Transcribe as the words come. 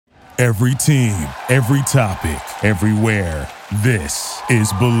Every team, every topic, everywhere. This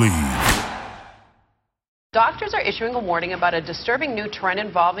is Believe. Doctors are issuing a warning about a disturbing new trend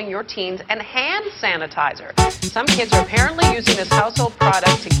involving your teens and hand sanitizer. Some kids are apparently using this household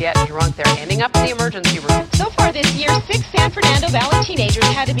product to get drunk. They're ending up in the emergency room. So far this year, 6 San Fernando Valley teenagers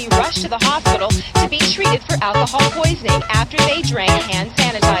had to be rushed to the hospital to be treated for alcohol poisoning after they drank hand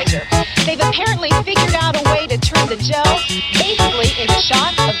sanitizer. They've apparently figured out a way to turn the gel basically into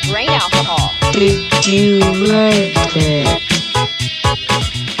shots of grain alcohol. Did you like it?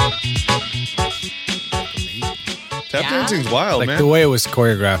 Tap dancing's wild, Like man. the way it was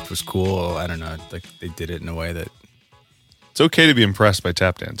choreographed was cool. I don't know. Like they did it in a way that It's okay to be impressed by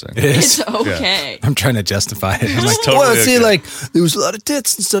tap dancing. it is. It's okay. I'm trying to justify it. I'm like, totally well, see, okay. like there was a lot of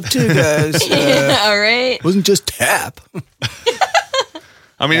tits and stuff too, guys. All right. It wasn't just tap.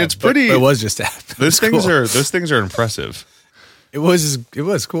 I mean, it's But pretty. it was just tap. those things are impressive. It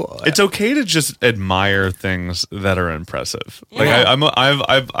was cool. It's okay to just admire things that are impressive. Like Yeah.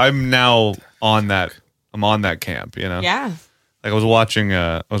 I'm now on that. I'm on that camp. You know. Yeah. Like I was watching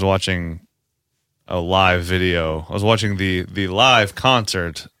a live video. I was watching the live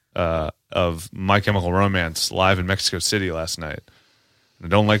concert of My Chemical Romance live in Mexico City last night. And I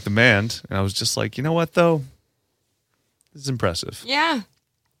don't like the band, and I was just like, you know what though, this is impressive. Yeah.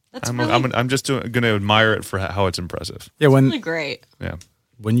 That's I'm just going to admire it for how it's impressive. Yeah, really great. Yeah,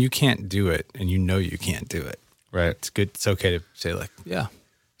 when you can't do it and you know you can't do it, right. it's good. It's okay to say like, yeah,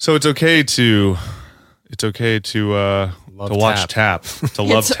 So it's okay to watch tap, to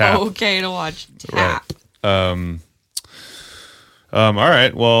love It's tap. okay to watch Right. tap. All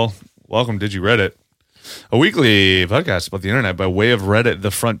right. Well, welcome. Did you Reddit? A weekly podcast about the internet by way of Reddit,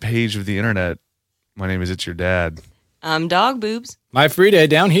 the front page of the internet. My name is It's Your Dad. Dog boobs. my free day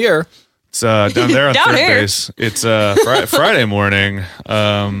down here. It's down there on Down here. Thursdays. It's Friday morning.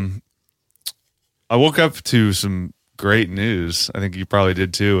 I woke up to some great news. I think you probably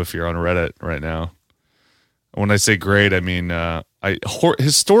did too if you're on Reddit right now. When I say great, I mean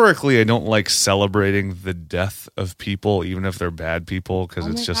historically I don't like celebrating the death of people, even if they're bad people, because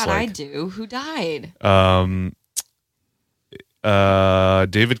it's just God, I like do. Who died?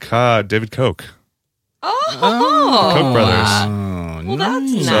 David Koch. Oh. Koch brothers. Oh, Well,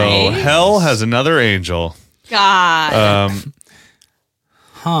 that's So nice. hell has another angel. God.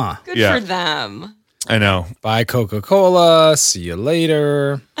 huh? Good yeah. for them. I know. Buy Coca-Cola. See you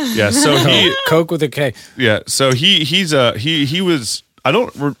later. Yeah. So he. Coke with a K. Yeah. So he was. I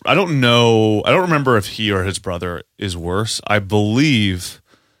don't know. I don't remember if he or his brother is worse. I believe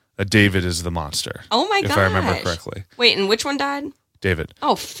that David is the monster. Oh my If gosh. I remember correctly, Wait, and which one died? David.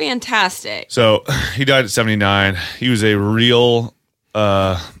 Oh, fantastic. So he died at 79. He was a real,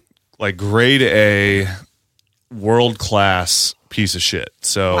 like grade A, world class piece of shit.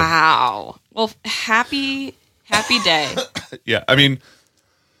 So Wow. Well, happy day. yeah, I mean,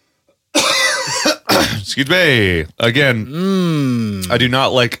 excuse me. Again, I do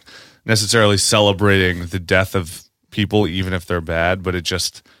not like necessarily celebrating the death of people, even if they're bad, but it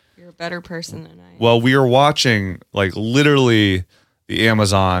just, You're a better person than I am. well, we are watching, like, literally the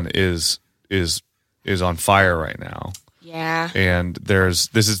Amazon is on fire right now. Yeah. And this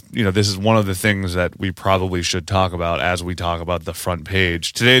is one of the things that we probably should talk about as we talk about the front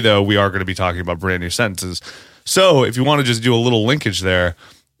page. Today, though, we are going to be talking about brand new sentences. So if you want to just do a little linkage there,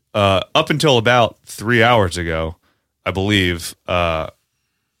 up until about 3 hours ago, I believe,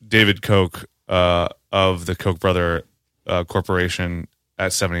 David Koch of the Koch brother corporation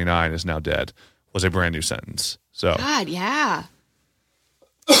at 79 is now dead, was a brand new sentence. So God, yeah.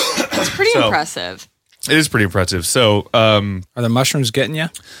 That's pretty impressive. it is pretty impressive. So Are the mushrooms getting you?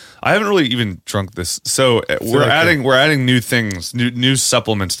 I haven't really even drunk this. So we're adding new things, new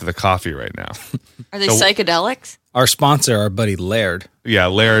supplements to the coffee right now. Are they psychedelics? Our sponsor, our buddy Laird. Yeah,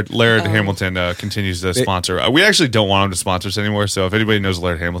 Laird Hamilton continues to sponsor. We actually don't want him to sponsor us anymore. So if anybody knows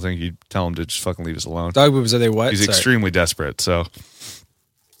Laird Hamilton, you tell him to just fucking leave us alone. Dog boobs, are they what? He's Sorry. extremely desperate. So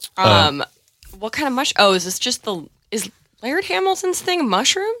What kind of mush? Oh, is this just is Laird Hamilton's thing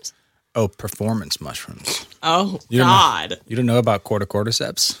mushrooms? Oh, performance mushrooms. Oh, You don't God. You don't know about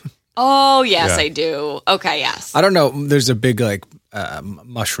corticordyceps? Oh, yes, Yeah. I do. Okay, yes. I don't know. There's a big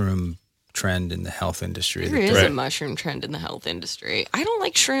mushroom trend in the health industry. There is a Right. mushroom trend in the health industry. I don't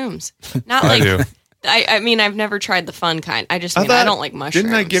like shrooms. Not I like do. I mean, I've never tried the fun kind. I don't like mushrooms.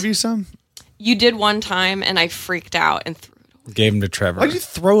 Didn't I give you some? You did one time, and I freaked out and threw it Gave him to Trevor. Why'd you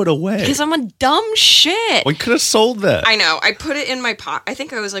throw it away? because I'm a dumb shit. We could have sold that. I know. I put it in my pocket. I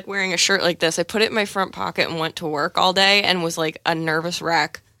think I was like wearing a shirt like this. I put it in my front pocket and went to work all day and was like a nervous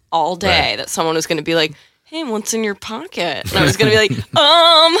wreck all day Right. that someone was going to be like, hey, what's in your pocket? And I was going to be like,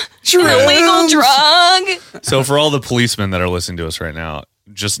 illegal drug. So for all the policemen that are listening to us right now,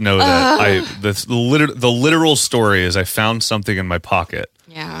 just know that the literal story is I found something in my pocket.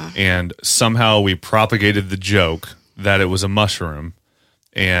 Yeah. And somehow we propagated the joke that it was a mushroom,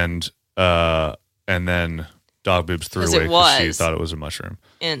 and then Dog Boobs threw 'Cause away it because she was. thought it was a mushroom.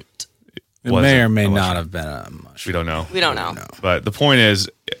 And It Was may it or may a not mushroom? have been a mushroom. We don't know. we don't know. But the point is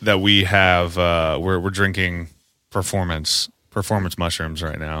that we have we're drinking performance mushrooms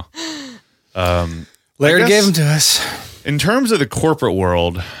right now. Laird I guess- gave them to us. In terms of the corporate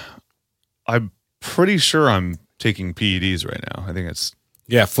world, I'm pretty sure I'm taking PEDs right now. I think it's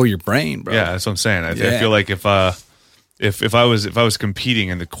Yeah, for your brain, bro. yeah, that's what I'm saying. I Yeah. feel like if I was competing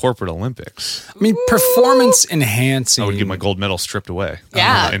in the corporate Olympics, I mean, performance enhancing. I would get my gold medal stripped away.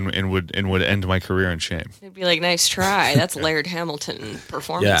 Yeah. and would end my career in shame. It'd be like, nice try. That's Laird Hamilton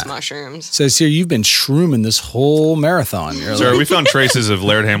performance Yeah. mushrooms. Says here you've been shrooming this whole marathon. You're Sir, like, we found traces of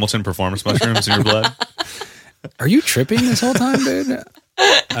Laird Hamilton performance mushrooms in your blood. are you tripping this whole time, dude?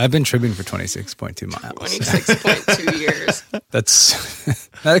 I've been tripping for 26.2 miles. 26.2 years.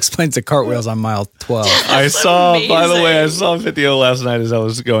 That explains the cartwheels on mile 12. I saw, by the way, I amazing. saw a video last night as I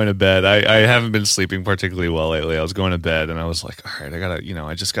was going to bed. I haven't been sleeping particularly well lately. I was going to bed and I was like, all right,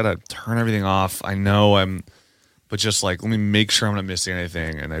 I just gotta turn everything off. I know but just like, let me make sure I'm not missing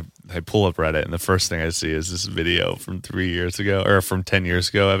anything. And I pull up Reddit and the first thing I see is this video from 3 years ago, or from 10 years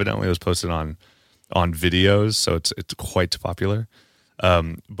ago. Evidently it was posted on videos. So it's quite popular.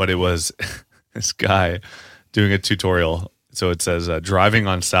 But it was this guy doing a tutorial. So it says driving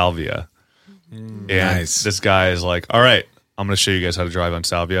on salvia. And Nice. this guy is like, all right, I'm going to show you guys how to drive on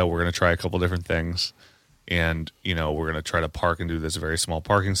salvia. We're going to try a couple different things. And, we're going to try to park into this very small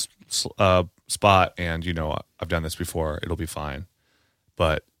parking spot. And, I've done this before. It'll be fine.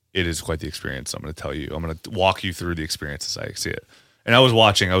 But it is quite the experience. I'm going to tell you. I'm going to walk you through the experience as I see it. And I was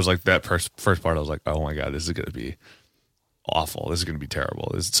watching. I was like, that first part, I was like, oh my God, this is going to be awful. This is going to be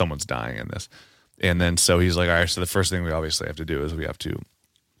terrible. Someone's dying in this. And then so he's like, all right, so the first thing we obviously have to do is we have to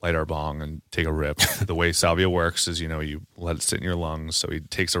light our bong and take a rip. The way salvia works is, you let it sit in your lungs. So he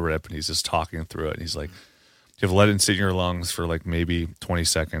takes a rip and he's just talking through it. And he's like, you have to let it sit in your lungs for like maybe 20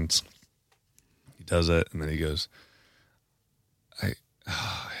 seconds. He does it. And then he goes, I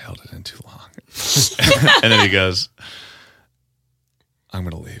held it in too long. And then he goes, I'm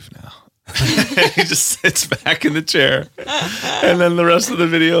going to leave now. He just sits back in the chair, and then the rest of the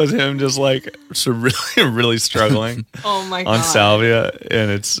video is him just like really struggling Oh my God. on salvia, and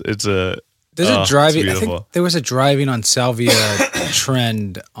it's There's a driving. it's I beautiful. think there was a driving on salvia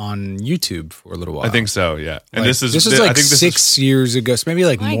trend on YouTube for a little while. I think so, yeah. And Like, this is like I think this 6 years ago, so maybe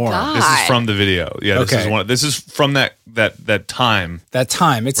like My more. God. This is from the video. Yeah, Okay. This is from that time That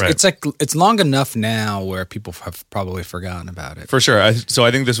time, it's Right. it's like it's long enough now where people have probably forgotten about it. for sure. So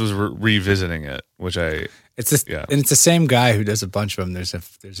I think this was revisiting it, which It's this, Yeah. and it's the same guy who does a bunch of them. There's a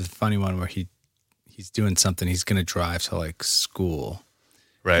funny one where he's doing something. He's gonna drive to like school.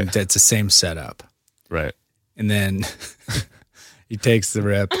 right, And it's the same setup. right. And then he takes the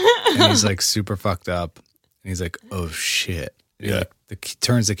rip and he's like super fucked up. And he's like, oh shit. And he, Yeah. like, he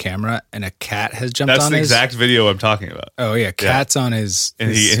turns the camera and a cat has jumped That's on the his. exact video I'm talking about. Oh yeah, cat's on his, And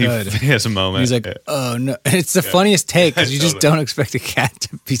his hood. he has a moment. He's like, oh no. And it's the funniest take because you just Totally. don't expect a cat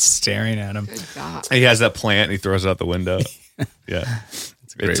to be staring at him. Good God. he has that plant and he throws it out the window. Yeah,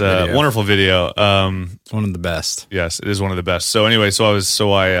 It's a great it's video. a wonderful video. It's one of the best. Yes, it is one of the best. So anyway,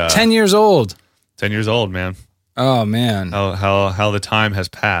 I 10 years old. 10 years old, man. Oh man. How the time has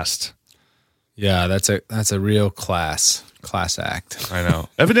passed. Yeah, that's a real class act. I know.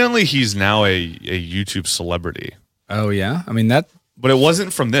 Evidently, he's now a YouTube celebrity, Oh yeah. I mean that but it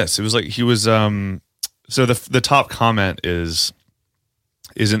wasn't from this. It was like he was. So the top comment isn't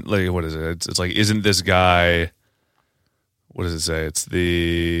like, what is it? It's like, isn't this guy? What does it say? It's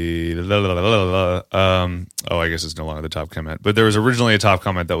the I guess it's no longer the top comment. But there was originally a top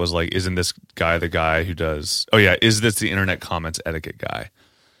comment that was like, isn't this guy the guy who does? Oh yeah, is this the internet comments etiquette guy?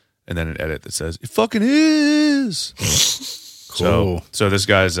 And then an edit that says, it fucking is. Cool. So this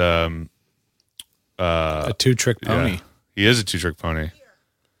guy's a 2-trick pony. yeah, he is a 2-trick pony.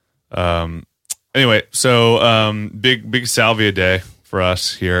 Anyway, so big salvia day for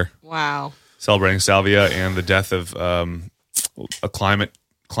us here, Wow. celebrating salvia and the death of a climate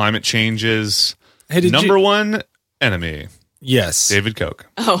change's Hey, did number you, one enemy, Yes. David Koch.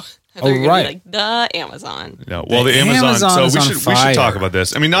 Oh, I thought Oh, you were gonna right. be like the Amazon. No, well, The the Amazon. Amazon So is we on should fire. talk about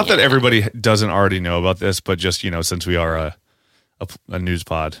this. I mean, not that everybody doesn't already know about this, but just since we are a news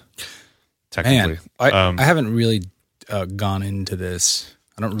pod, technically, Man, I haven't really gone into this.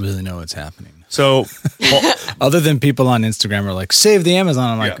 I don't really know what's happening. So, Other than people on Instagram are like, save the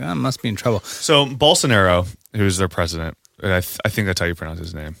Amazon. I'm like, I must be in trouble. so Bolsonaro, who's their president, and I think that's how you pronounce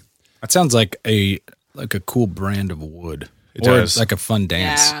his name. That sounds like a cool brand of wood. It or does. like a fun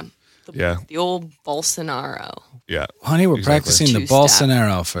dance. Yeah. The old Bolsonaro. Yeah. Honey, we're Exactly. practicing the Two-step.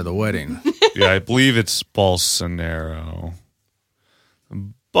 Bolsonaro for the wedding. Yeah, I believe it's Bolsonaro.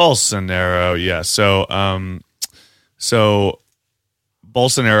 Bolsonaro, yeah. So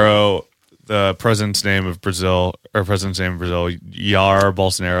Bolsonaro, the president's name of Brazil, Jair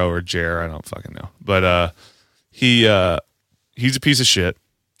Bolsonaro or Jair, I don't fucking know. But he's a piece of shit,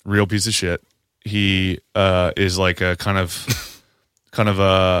 real piece of shit. He is like a kind of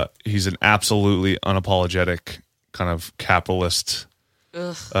he's an absolutely unapologetic kind of capitalist.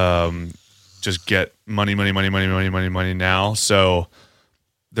 Just get money now. So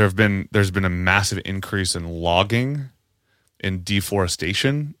there's been a massive increase in logging and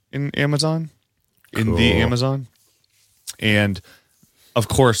deforestation in the Amazon. And of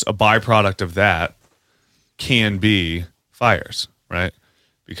course, a byproduct of that can be fires, right?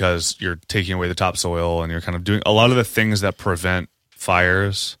 Because you're taking away the topsoil and you're kind of doing a lot of the things that prevent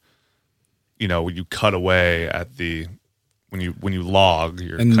fires. You know, when you cut away at when you log,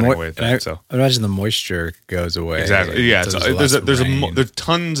 you're cutting away at that. So I imagine the moisture goes away. exactly, yeah. So There's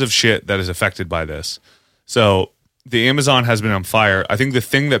tons of shit that is affected by this. So the Amazon has been on fire. I think the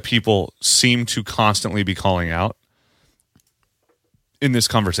thing that people seem to constantly be calling out in this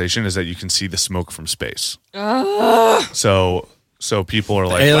conversation is that you can see the smoke from space. So people are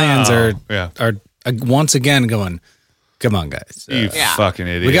like, aliens wow. are once again going, come on, guys. You fucking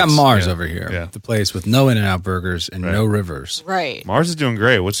idiots. We got Mars Yeah. over here, Yeah. the place with no In-N-Out burgers and no rivers. Right. Mars is doing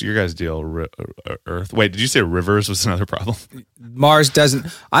great. What's your guys' deal? Earth? Wait, did you say rivers was another problem? Mars doesn't.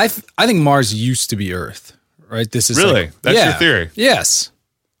 I think Mars used to be Earth, right? This is Really? like- That's yeah. your theory? Yes,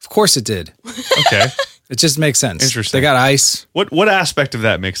 of course it did. Okay. It just makes sense. Interesting. They got ice. What aspect of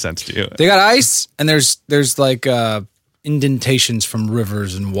that makes sense to you? They got ice, and there's like indentations from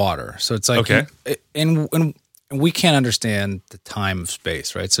rivers and water. So it's like Okay. and we can't understand the time of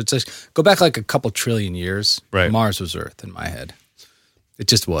space, right? So it's just go back like a couple trillion years. Right. Mars was Earth in my head. It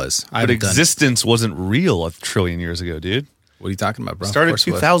just was. But existence wasn't real a trillion years ago, dude. What are you talking about, bro? It started Of course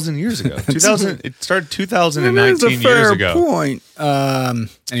it was. 2,000 years ago. It started That 2019 is a years fair ago. point.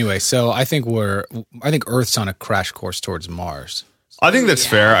 Anyway, so I think Earth's on a crash course towards Mars. I think that's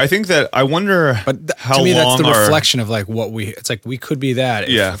fair. I think that I wonder But how to me, long that's the our reflection of like what it's like we could be that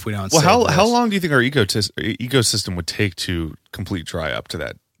if we don't. Well, save how this. long do you think our ecosystem would take to complete dry up to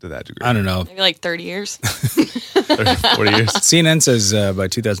that degree? I don't know. Maybe like 30 years. 30, 40 years. CNN says by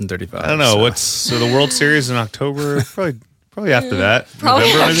 2035. I don't know. so- The World Series in October? Probably after that.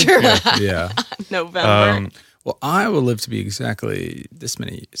 Probably November, maybe? after Yeah. that. Yeah. November. Well, I will live to be exactly this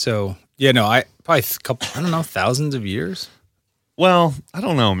many. So yeah, no, I probably thousands of years. Well, I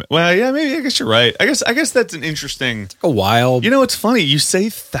don't know. Well, yeah, maybe. I guess you're right. I guess that's an interesting. A while. You know, it's funny. You say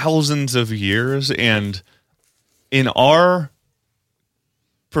thousands of years, and in our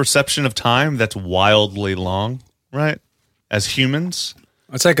perception of time, that's wildly long, right? As humans,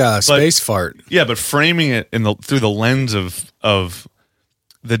 It's like a space fart. yeah. But framing it through the lens of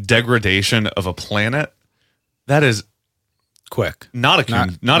the degradation of a planet, that is Quick. not a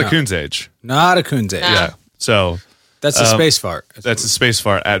Coon's age. Not a Coon's age. Yeah. So That's a space fart. that's a space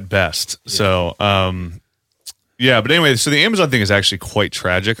fart at best. So, yeah. But anyway, so the Amazon thing is actually quite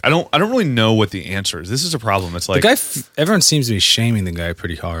tragic. I don't really know what the answer is. This is a problem. It's The like, guy, everyone seems to be shaming the guy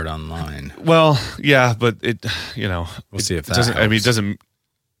pretty hard online. well, yeah, but it, We'll see if that doesn't. I mean, it helps. doesn't.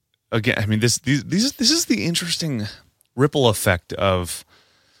 Again, I mean, this is the interesting ripple effect of,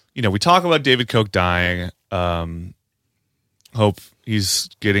 we talk about David Koch dying. Hope he's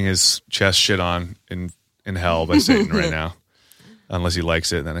getting his chest shit on in hell by Satan right now, unless he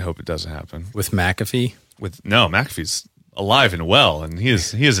likes it. Then I hope it doesn't happen. With McAfee. McAfee's alive and well, and he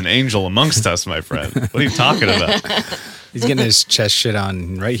is an angel amongst us, my friend. What are you talking about? He's getting his chest shit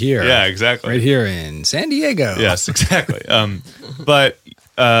on right here. Yeah, exactly. Right here in San Diego. Yes, exactly. But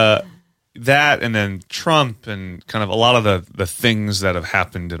that, and then Trump, and kind of a lot of the things that have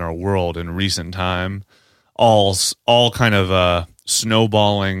happened in our world in recent time, all kind of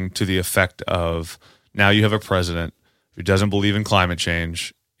snowballing to the effect of now you have a president who doesn't believe in climate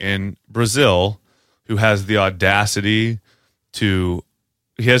change in Brazil, who has the audacity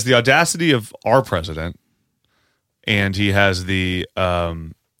of our president, and he has the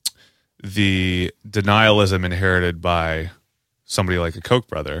denialism inherited by somebody like a Koch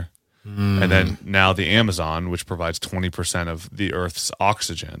brother. And then now the Amazon, which provides 20% of the Earth's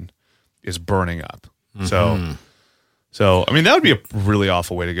oxygen, is burning up. So So, I mean, that would be a really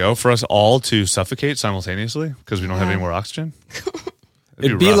awful way to go for us all to suffocate simultaneously because we don't have any more oxygen.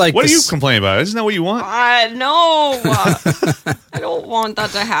 It'd be rough. like what do you this- complain about? Isn't that what you want? No. I don't want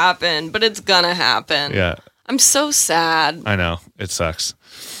that to happen, but it's gonna happen. Yeah, I'm so sad. I know. It sucks.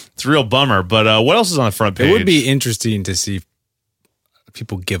 It's a real bummer. But what else is on the front page? It would be interesting to see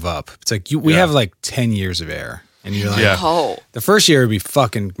people give up. It's like we have like 10 years of air, and you're like, Yeah. Oh, the first year would be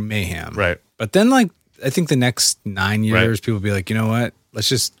fucking mayhem, Right. But then, like, I think the next 9 years, people will be like, you know what? Let's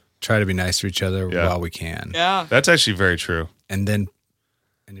just try to be nice to each other Yeah. while we can, yeah. That's actually very true. and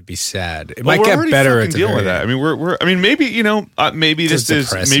it'd be sad. It But might we're get already better fucking at the dealing with very that. I end. mean, we're. I mean, maybe maybe It's this is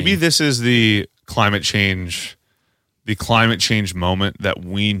depressing. maybe this is the climate change moment that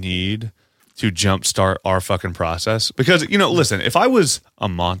we need to jumpstart our fucking process. Because listen, if I was a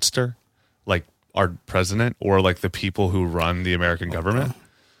monster, like our president or like the people who run the American government,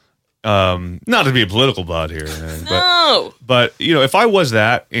 not to be a political butt here, No. but if I was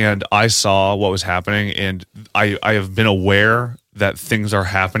that and I saw what was happening and I have been aware that things are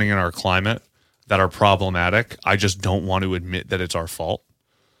happening in our climate that are problematic, I just don't want to admit that it's our fault.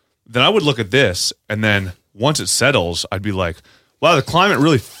 Then I would look at this and then once it settles, I'd be like, wow, the climate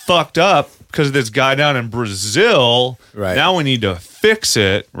really fucked up because of this guy down in Brazil. Right. Now we need to fix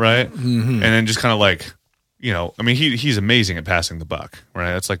it, right? Mm-hmm. And then just kind of like, I mean, he's amazing at passing the buck,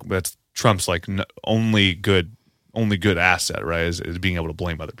 right? That's Trump's like only good asset, right? Is being able to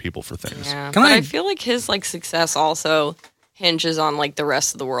blame other people for things. Yeah. Can But I- I feel like his success also hinges on like the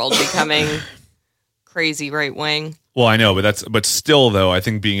rest of the world becoming crazy right wing. Well, I know, but still though, I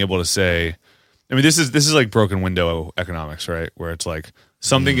think being able to say, I mean, this is like broken window economics, right? Where it's like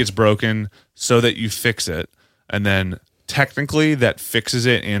something gets broken so that you fix it, and then technically that fixes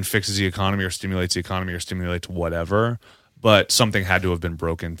it and fixes the economy or stimulates whatever, but something had to have been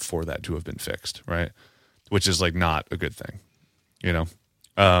broken for that to have been fixed, right? Which is like not a good thing,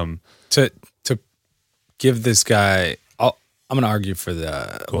 To give this guy, I'm going to argue for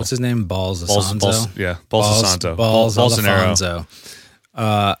the what's his name, Balls Alfonso. Bolsonaro. Balls Bolsonaro.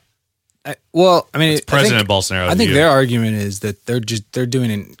 Alfonso. Well, I mean, President Bolsonaro. I think view. their argument is that they're doing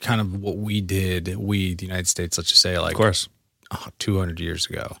in kind of what we did, the United States, let's just say, like Of course. 200 years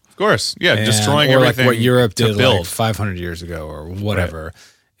ago. Of course. Yeah, And- destroying or everything. like what Europe to did build. like 500 years ago or whatever.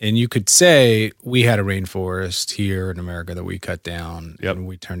 And you could say we had a rainforest here in America that we cut down Yep. and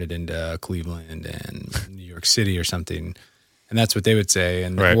we turned it into Cleveland and New York City or something. And that's what they would say.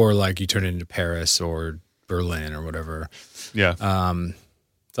 And Right. or like you turn it into Paris or Berlin or whatever. Yeah.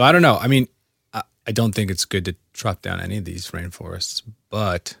 So I don't know. I mean, I don't think it's good to chop down any of these rainforests,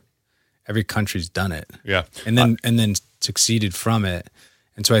 but every country's done it. Yeah. And then succeeded from it.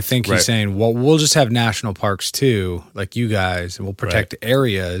 And so I think he's Right. saying, well, we'll just have national parks too, like you guys, and we'll protect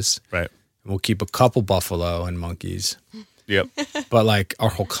areas. Right. And we'll keep a couple buffalo and monkeys. Yep. But like our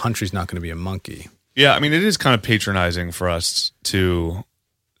whole country's not going to be a monkey. Yeah, I mean, it is kind of patronizing for us to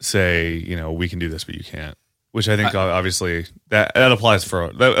say, we can do this, but you can't. Which I think obviously that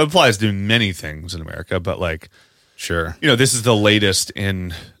applies to many things in America, but like, Sure. this is the latest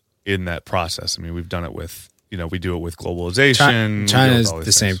in that process. I mean, we've done it with, we do it with globalization. China's all the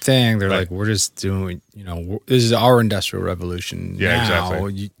these same things. thing. They're Right. like, we're just doing, this is our industrial revolution. Yeah, now.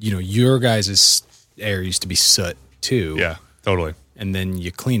 exactly. Your guys' air used to be soot too. Yeah, totally. And then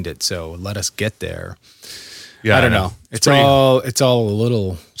you cleaned it. So let us get there. Yeah, I don't know. It's pretty- all a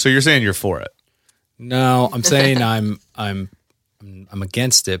little. So you're saying you're for it? No, I'm saying I'm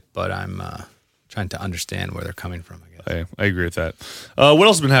against it, but I'm trying to understand where they're coming from, I guess. I agree with that. What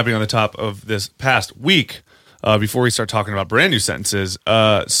else has been happening on the top of this past week before we start talking about brand new sentences?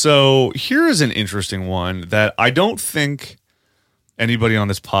 So here is an interesting one that I don't think anybody on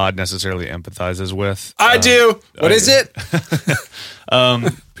this pod necessarily empathizes with. I do. What is it?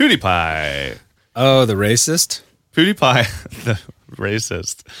 PewDiePie. Oh, the racist? PewDiePie, the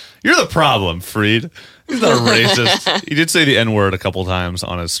racist. You're the problem, Freed. He's not a racist. He did say the N-word a couple times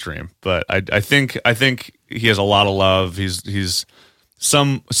on his stream, but I think he has a lot of love. He's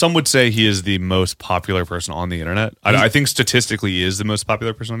some would say he is the most popular person on the internet. I think statistically he is the most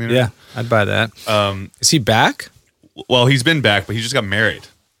popular person on the internet. Yeah, I'd buy that. Is he back? Well, he's been back, but he just got married.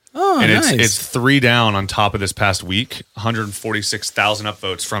 Oh, And nice. it's 3 down on top of this past week. 146,000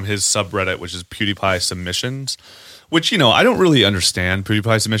 upvotes from his subreddit, which is PewDiePie Submissions. Which, I don't really understand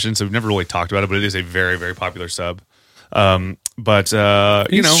PewDiePie Submissions, so we've never really talked about it, but it is a very, very popular sub. But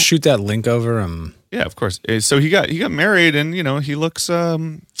you know, shoot that link over. Yeah, of course. So he got married, and he looks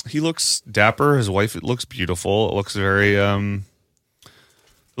dapper. His wife looks beautiful. It looks very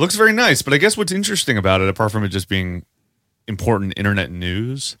nice. But I guess what's interesting about it, apart from it just being important internet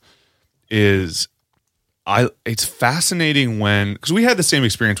news, is it's fascinating because we had the same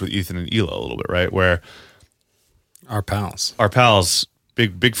experience with Ethan and Hila a little bit, right? Where Our pals.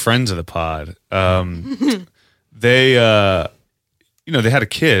 big friends of the pod, they they had a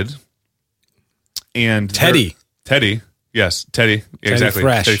kid, and Teddy. Yes, Teddy, exactly,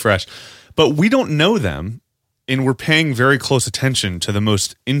 Fresh. Teddy Fresh. But we don't know them, and we're paying very close attention to the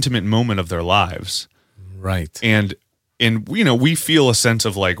most intimate moment of their lives. Right. And we feel a sense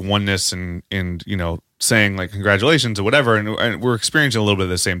of like oneness and saying like congratulations or whatever, and we're experiencing a little bit of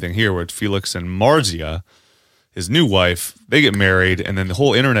the same thing here with Felix and Marzia, his new wife. They get married, and then the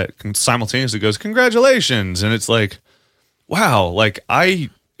whole internet simultaneously goes congratulations, and it's like, wow, like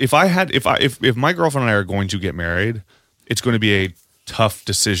if my girlfriend and I are going to get married, it's going to be a tough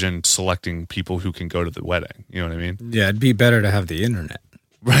decision selecting people who can go to the wedding. You know what I mean? Yeah, it'd be better to have the internet.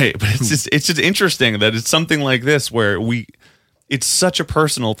 Right, but it's just interesting that it's something like this where it's such a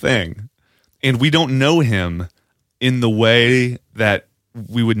personal thing, and we don't know him in the way that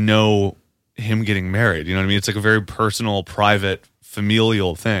we would know him getting married. You know what I mean? It's like a very personal, private,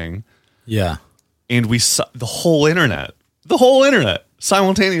 familial thing. Yeah. And the whole internet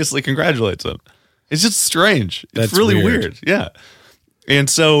simultaneously congratulates him. It's just strange. It's That's really weird. weird. Yeah. And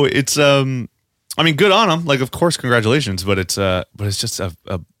so it's I mean, good on him. Like, of course, congratulations. But it's just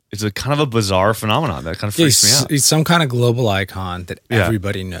it's a kind of a bizarre phenomenon that kind of freaks me out. He's some kind of global icon that Yeah.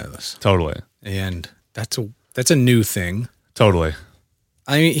 everybody knows, Totally. and that's a new thing. Totally.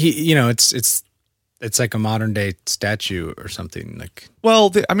 I mean, it's like a modern day statue or something. Like,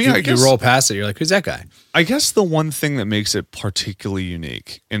 Well, I mean, you roll past it, you're like, who's that guy? I guess the one thing that makes it particularly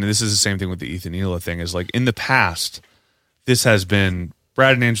unique, and this is the same thing with the Ethan Hila thing, is like in the past, this has been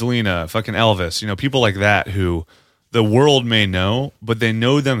Brad and Angelina, fucking Elvis, people like that who the world may know, but they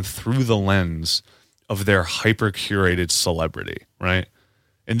know them through the lens of their hyper curated celebrity, right?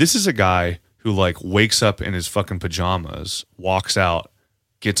 And this is a guy who like wakes up in his fucking pajamas, walks out,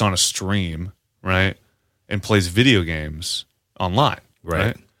 gets on a stream, right? And plays video games online,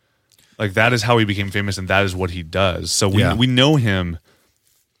 right? Like that is how he became famous, and that is what he does. So we know him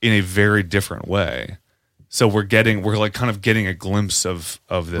in a very different way. So we're like kind of getting a glimpse of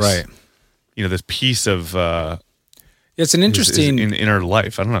this, Right. This piece of It's an interesting in inner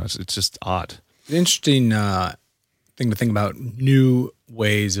life. I don't know. It's just odd. interesting thing to think about. New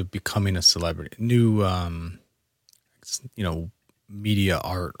ways of becoming a celebrity, new media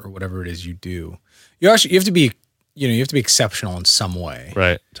art or whatever it is you do. You have to be exceptional in some way,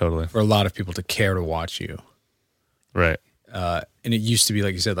 Right. Totally. for a lot of people to care to watch you. Right. And it used to be,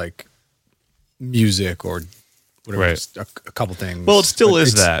 like you said, like music or whatever, Right. just a couple things. Well, it still But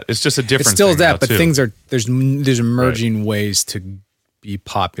is that. It's just a different. It's still thing that, now, but too. things are there's emerging ways to be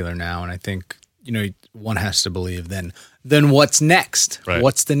popular now, and I think one has to believe. Then what's next? Right.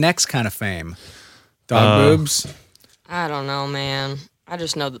 What's the next kind of fame? Dog boobs. I don't know, man. I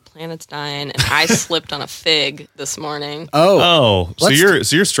just know the planet's dying, and I slipped on a fig this morning. Oh, so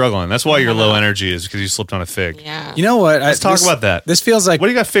Let's- you're struggling. That's why you're low energy is because you slipped on a fig. Yeah. You know what? Let's talk about that. This feels like What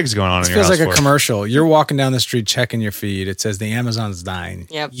do you got figs going on in your feels house like a for? commercial. You're walking down the street, checking your feed. It says the Amazon's dying.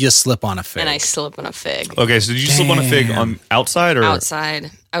 Yep. You slip on a fig. and I slip on a fig Okay, so did you slip on a fig on outside or outside.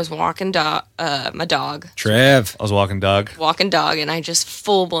 I was walking my dog, Trev. I was walking dog? and I just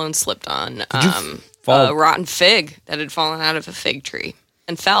full blown slipped on fall? a rotten fig that had fallen out of a fig tree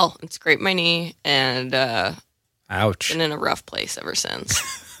and fell and scraped my knee, and Ouch. been in a rough place ever since.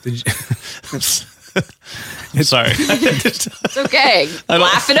 Did you- I'm sorry. It's okay.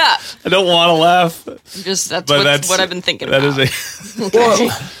 Laugh it up. I don't want to laugh. That's what I've been thinking That about.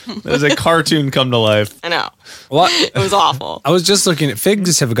 that is a cartoon come to life. I know. What? It was awful. I was just looking at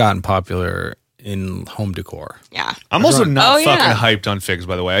figs have gotten popular in home decor. Yeah. I'm also not Oh, yeah. fucking hyped on figs,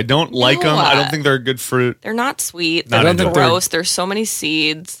 by the way. I don't like them. I don't think they're a good fruit. They're not sweet. Not They're into it. gross. There's so many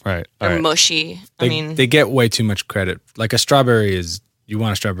seeds. Right. They're All right. mushy. They get way too much credit. Like a strawberry you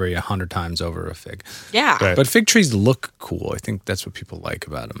want a strawberry 100 times over a fig. yeah. Right. But fig trees look cool. I think that's what people like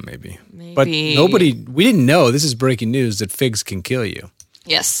about them, maybe. But Maybe. we didn't know, this is breaking news, that figs can kill you.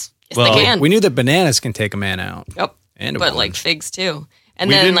 Yes. Yes, Well, they can. We knew that bananas can take a man out. Yep. And a but woman. like figs too. And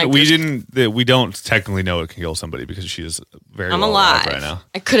We then didn't. like We don't technically know it can kill somebody because she is very I'm well alive right now.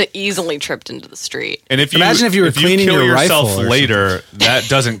 I could have easily tripped into the street. And if Imagine if you were cleaning kill your yourself rifle or later, that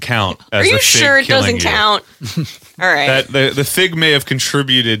doesn't count. As Are you the fig sure it killing doesn't you. count? All right. That the fig may have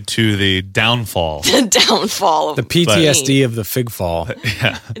contributed to the downfall. The downfall of The PTSD of the fig fall.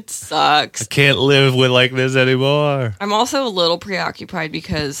 it sucks. Can't live with like this anymore. I'm also a little preoccupied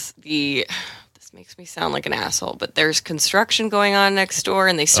because this makes me sound like an asshole, but there's construction going on next door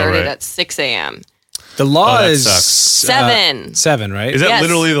and they started right. at 6 a.m. The law that is sucks. 7. 7, right? Is that Yes.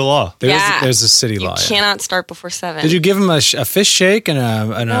 literally the law? There's a city You law. yeah. cannot start before 7. Did you give him a fish shake and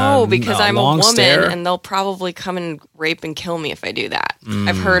No, because I'm a long woman stare? and they'll probably come and rape and kill me if I do that. Mm.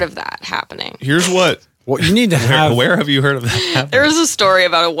 I've heard of that happening. Here's what. Well, you need to have. Where have you heard of that happening? There was a story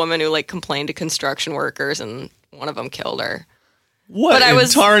about a woman who like complained to construction workers and one of them killed her. What? But I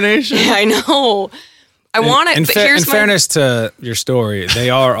was tarnation. I know. I want it, but here's in my fairness to your story, they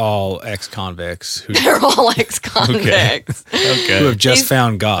are all ex-convicts who they're all ex-convicts. Okay. have just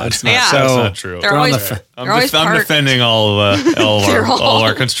found God. Yeah. That's not true. They're on always, the fa- I'm, they're always I'm parked. defending all of They're all of our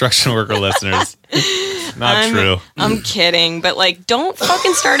all- construction worker listeners. Not true. I'm kidding, but like, don't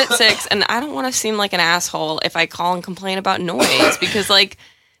fucking start at 6. And I don't want to seem like an asshole if I call and complain about noise because like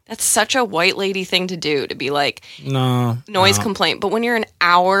that's such a white lady thing to do to be like noise complaint. But when you're an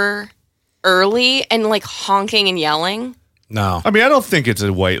hour early and like honking and yelling, No. I mean, I don't think it's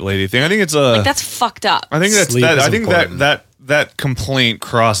a white lady thing. I think it's a. that's fucked up. I think that's Sleep that. is I think important. that complaint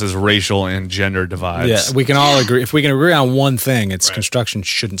crosses racial and gender divides. Yeah, we can all agree. If we can agree on one thing, it's construction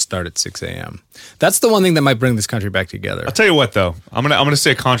shouldn't start at 6 a.m. That's the one thing that might bring this country back together. I'll tell you what, though. I'm gonna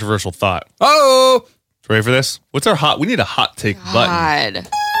say a controversial thought. Oh, Ready for this? What's our hot? We need a hot take button. God.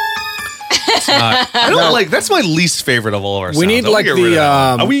 I don't like. That's my least favorite of all of our. We sounds. need, I wanna like, get rid the, of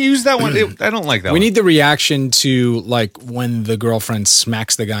that one. um, we use that one. I don't like that. we one. need the reaction to like when the girlfriend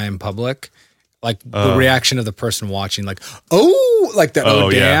smacks the guy in public. Like the reaction of the person watching, like, oh, like the Oh,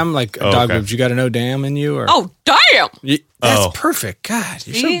 yeah. damn, like Oh, dog okay. boobs. You got an oh damn in you, or Oh, damn. that's Oh. perfect. God,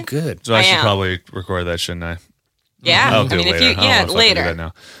 you're See? so good. So I I should am. probably record that, shouldn't I? Yeah. I'll do I mean, it if later. you, I don't yeah, know if I can do later.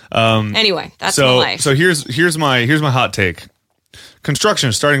 that now. Anyway, that's my So life. here's my hot take.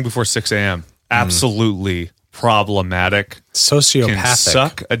 Construction starting before 6 a.m. Absolutely problematic. Can Sociopathic.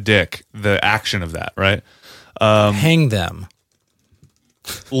 suck a dick. The action of that, right? Hang them.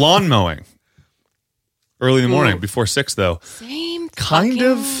 Lawn mowing early in the morning before 6, though. Same Kind fucking-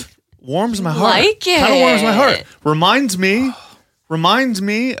 of warms my heart. Like it. Kind of warms my heart. Reminds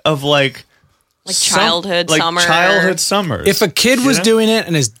me of like childhood summer. Childhood summers. If a kid was know? doing it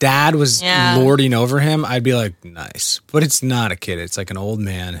and his dad was Yeah. lording over him, I'd be like, nice. But it's not a kid. It's like an old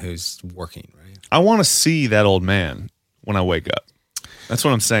man who's working, right? I want to see that old man when I wake up. That's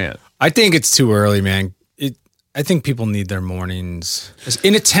what I'm saying. I think it's too early, man. I think people need their mornings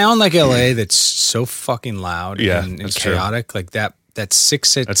in a town like LA that's so fucking loud Yeah, and that's true. chaotic. Like that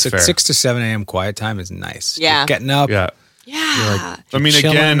 6 fair. to 7 a.m. quiet time is nice. Yeah. You're getting up. Yeah. Yeah. I mean,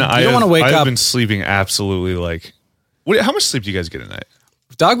 chilling. again, You don't wanna wake I've up- been sleeping absolutely like. How much sleep do you guys get at night?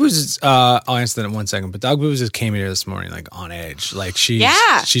 Dog Booze is, I'll answer that in 1 second, but Dog Booze just came here this morning, like on edge. Like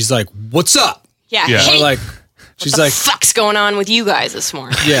she's like, what's up? Yeah. Yeah. Hey, Or like, she's what the like, fuck's going on with you guys this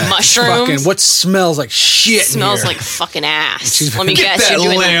morning? yeah, Mushrooms. fucking, what smells like shit? in smells here? like fucking ass. She's- Let me Get guess. That You're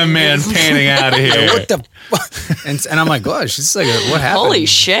doing lamb man panning out of here. what the and I'm like, gosh, she's like, what happened? Holy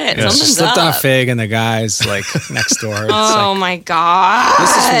shit! Yeah. She Something's slipped up. on a fig and the guy's like next door. It's Oh like, my god! this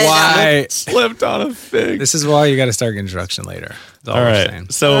is why. Slipped on a fig. This is why you got to start getting introduction later. That's all All we're right. saying.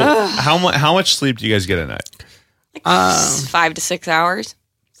 So how much sleep do you guys get at night? 5 to 6 hours.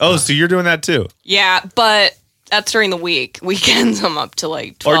 Oh, so you're doing that too? Yeah, but that's during the week. Weekends, I'm up to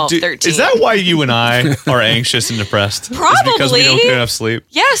like 12, 13. Is that why you and I are anxious and depressed? Is because we Probably. don't get enough sleep.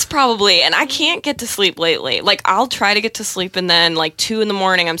 Yes, probably. And I can't get to sleep lately. Like, I'll try to get to sleep, and then like 2 a.m,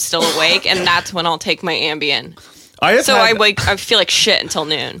 I'm still awake, and that's when I'll take my Ambien. So I feel like shit until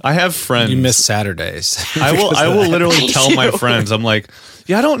noon. I have friends. You miss Saturdays. I will literally I tell my do. friends, I'm like,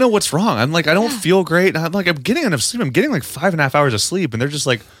 yeah, I don't know what's wrong. I'm like, I don't feel great. And I'm like, I'm getting enough sleep. I'm getting like 5.5 hours of sleep. And they're just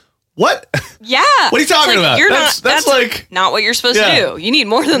like, what? Yeah. What are you talking It's like, about? You're That's that's like- not what you're supposed Yeah. to do. You need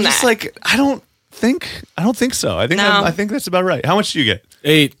more than I'm that. just like, I don't think so. I think No. I think that's about right. How much do you get?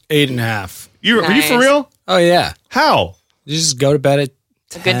 8.5. Are you for Nice. real? Oh yeah. How? You just go to bed at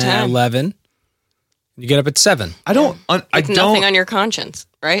a good 10, time. 11. You get up at 7. I don't. I With don't. nothing on your conscience,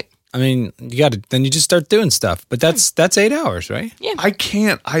 right? I mean, you got to. Then you just start doing stuff. But that's 8 hours, right? I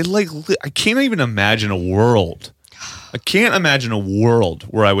can't. I can't even imagine a world. I can't imagine a world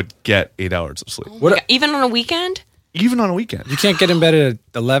where I would get 8 hours of sleep, What? Even on a weekend? even on a weekend. You can't get in bed at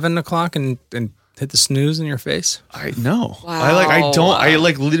 11 o'clock and hit the snooze in your face. I know. Wow. I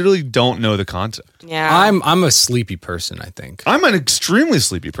literally don't know the concept. Yeah. I'm a sleepy person, I think. I'm an extremely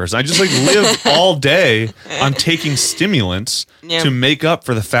sleepy person. I just live all day. I'm taking stimulants Yeah. to make up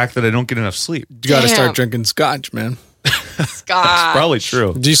for the fact that I don't get enough sleep. You got to Damn. start drinking scotch, man. Scott. Probably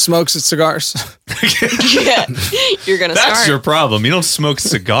true. Do you smoke cigars? Yeah. You're going to That's start. your problem. You don't smoke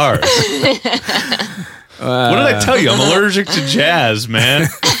cigars. What did I tell you? I'm allergic to jazz, man.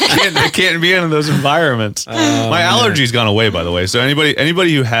 I can't be in those environments. My allergy's gone away, by the way. So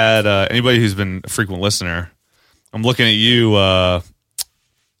anybody who had anybody who's been a frequent listener, I'm looking at you.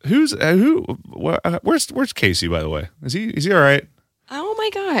 Where's Casey, by the way? Is he all right? Oh my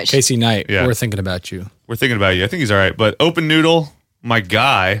gosh. Casey Knight, Yeah. we're thinking about you. We're thinking about you. I think he's all right. But Open Noodle, my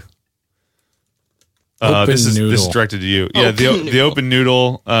guy. This is directed to you. Yeah, the Open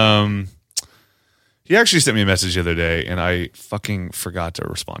Noodle. He actually sent me a message the other day, and I fucking forgot to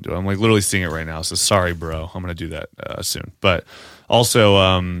respond to it. I'm like literally seeing it right now. So sorry, bro. I'm gonna do that soon. But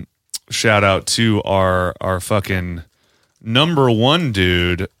also, shout out to our fucking number one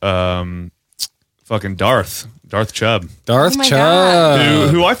dude, fucking Darth Chubb. Darth Oh my Chubb.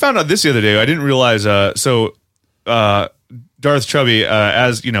 Who I found out this the other day. I didn't realize. Darth Chubby,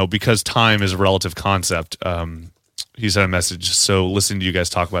 as you know, because time is a relative concept. He sent a message. So listening to you guys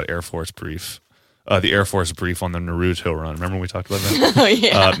talk about Air Force Brief, the Air Force Brief on the Naruto run. Remember when we talked about that? Oh,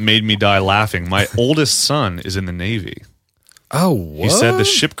 yeah. Made me die laughing. My oldest son is in the Navy. Oh, what? He said the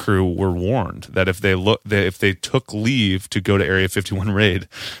ship crew were warned that if they took leave to go to Area 51 raid,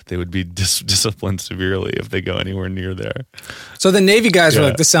 they would be disciplined severely if they go anywhere near there. So the Navy guys were Yeah.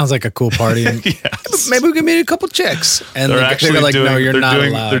 like, "This sounds like a cool party. And Yes. maybe we can meet a couple chicks." And They're they actually were like, "No, you're not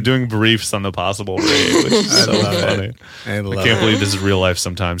doing, allowed." They're doing briefs on the possible raid, which is so love it. funny. I love I can't it. believe this is real life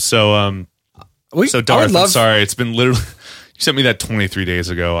sometimes. So, I would Darth, I'm love- sorry. It's been literally. You sent me that 23 days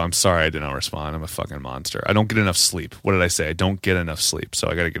ago. I'm sorry I did not respond. I'm a fucking monster. I don't get enough sleep. What did I say? I don't get enough sleep, so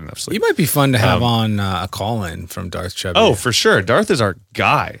I got to get enough sleep. You might be fun to have on a call-in from Darth Chubb. Oh, for sure. Darth is our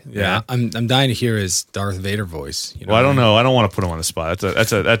guy. yeah. I'm dying to hear his Darth Vader voice. You know Well, I what don't mean? know. I don't want to put him on the spot.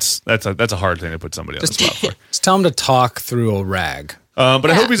 That's a hard thing to put somebody on the spot for. Just tell him to talk through a rag.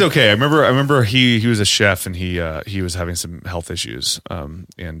 But I hope he's okay. I remember he was a chef and he was having some health issues. And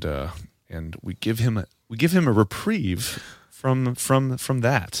we give him a reprieve from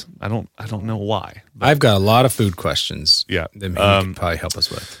that. I don't know why. But, I've got a lot of food questions. Yeah. That he can probably help us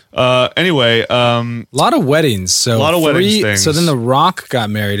with. anyway, A lot of weddings. So A lot of weddings things. So then The Rock got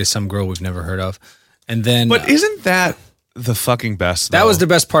married to some girl we've never heard of, and then but isn't that the fucking best? that though? was the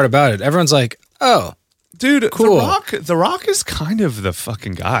best part about it. Everyone's like, "Oh, dude. Cool. The Rock is kind of the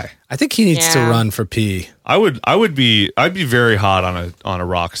fucking guy. I think he needs to Yeah. run for P." I'd be very hot on a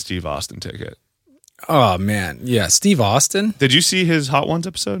Rock Steve Austin ticket. Oh man, yeah, Steve Austin. Did you see his Hot Ones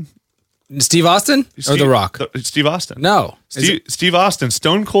episode? Steve Austin or The Rock? Steve Austin. No. Is it- Steve Austin,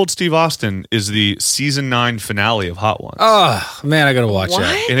 Stone Cold Steve Austin is the season 9 finale of Hot Ones. Oh man, I gotta watch What?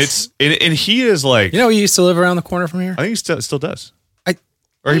 that. And he is like, You know, he used to live around the corner from here. I think he still does. I-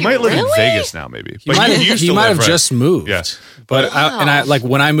 Or he might live in really? Vegas now, maybe. He might have, used he to might live have right- just moved. Yeah. But I like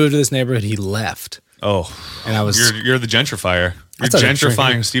when I moved to this neighborhood, he left, Oh, and I was. you're the gentrifier. You're started gentrifying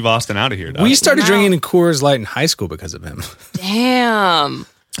drinking. Steve Austin out of here. Dog. we started Wow. drinking Coors Light in high school because of him. Damn.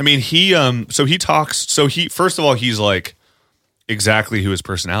 I mean, he so he talks. So he first of all, he's like exactly who his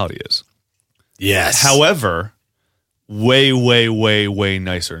personality is. Yes. However, way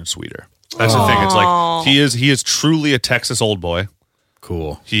nicer and sweeter. That's the thing. It's like he is truly a Texas old boy.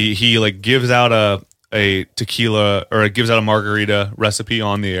 Cool. He like gives out a tequila or gives out a margarita recipe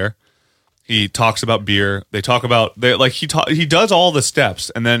on the air. He talks about beer. He does all the steps,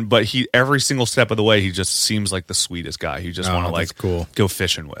 and then but every single step of the way he just seems like the sweetest guy. You just want to that's cool. go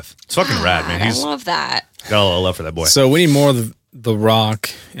fishing with. It's fucking rad, man. I He's love that. got a lot of love for that boy. So we need more of the Rock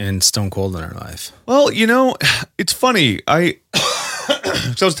and Stone Cold in our life. Well, you know, it's funny. So I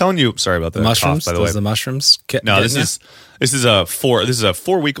was telling you. Sorry about that. Mushrooms. Cough, by the way. Does the mushrooms? No, this is a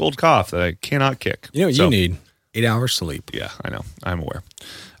 4-week-old cough that I cannot kick. You know what So- you need? 8 hours sleep. Yeah, I know. I'm aware.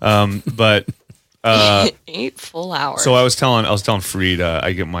 But 8 full hours. so I was telling Freed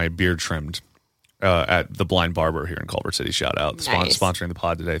I get my beard trimmed at the Blind Barber here in Culver City. Shout out. Nice. Sponsoring the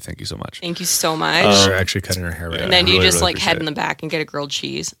pod today. Thank you so much. Thank you so much. We're actually cutting her hair right and now. then do you really, just really like head appreciate in the back and get a grilled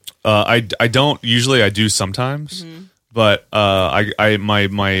cheese? I don't usually. I do sometimes. But my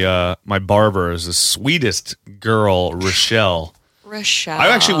barber is the sweetest girl, Rochelle. Rochelle.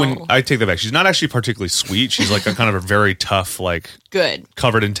 I take that back. She's not actually particularly sweet. She's like a kind of a very tough, like Good.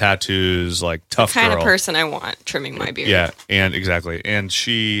 covered in tattoos, like tough Kind girl. of person I want trimming my beard. Yeah, and exactly. And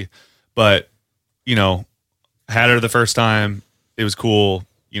but you know, had her the first time. It was cool.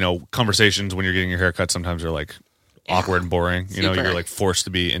 You know, conversations when you're getting your hair cut sometimes are like awkward and boring. You know, Super. you're like forced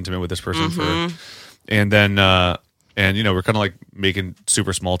to be intimate with this person and then and you know, we're kind of like making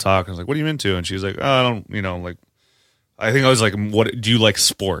super small talk. I was like, "What are you into?" And she's like, "Oh, I don't, you know, like." I think I was like, "What do you like,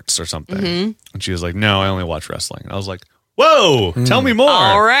 sports or something?" And she was like, "No, I only watch wrestling." And I was like, "Whoa, tell me more!"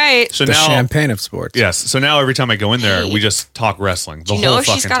 All right. So The now, champagne of sports. yes. So now every time I go in there, we just talk wrestling. The Do you know whole if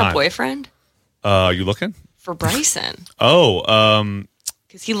she's fucking got time. a boyfriend? You looking? For Bryson. Oh,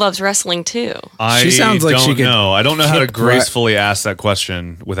 Because he loves wrestling too. I She sounds like don't she could know. I don't know how to kick gracefully ask that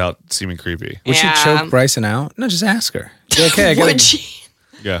question without seeming creepy. Would Yeah. she choke Bryson out? No, just ask her. Be like, hey, Would she?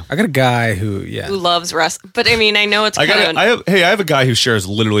 Yeah. I got a guy who, Who loves wrestling. But I mean, I know it's I kind of have a guy who shares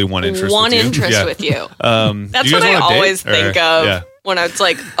literally one interest one with you. interest Yeah. with you. do That's you what guys I wanna date? always Or- think of Yeah. when it's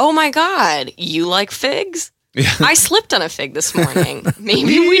like, oh my God, you like figs? I slipped on a fig this morning.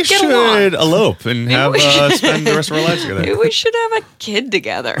 Maybe we'd get along. should elope and have we should. spend the rest of our lives Maybe together. we should have a kid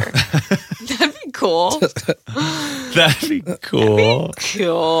together. That'd be cool. That'd be cool.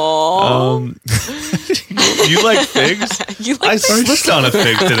 Cool. You like figs? You like I figs? slipped on a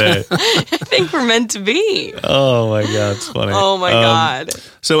fig today. I think we're meant to be. Oh my god, it's funny. Oh my God.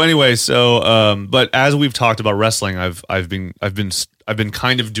 So anyway, but as we've talked about wrestling, I've been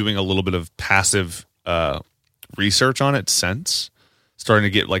kind of doing a little bit of passive research on it since, starting to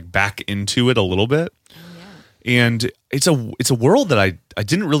get like back into it a little bit. And it's a world that I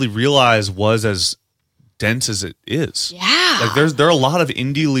didn't really realize was as dense as it is. Yeah. Like there are a lot of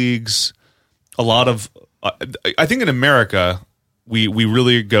indie leagues, a lot of I think in America we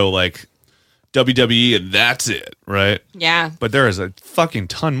really go like WWE and that's it, right? Yeah. But there is a fucking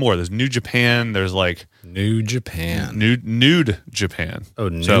ton more. There's New Japan. There's like New Japan. nude Japan.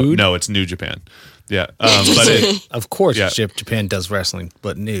 Oh, So, nude? no, it's New Japan. Yeah, but it, Of course, Yeah. Japan does wrestling,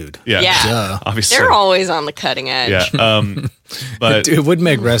 but nude. yeah, Yeah. Duh. obviously, They're always on the cutting edge. yeah. But It would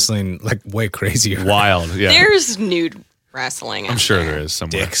make wrestling like way crazier. wild. Yeah, There's nude wrestling. I'm sure there is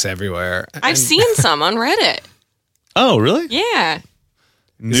somewhere. Dicks everywhere. I've seen some on Reddit. Oh, really? Yeah.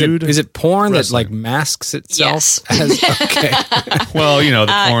 Nude. Is it porn wrestling. that like masks itself? Yes. As, okay. Well, you know,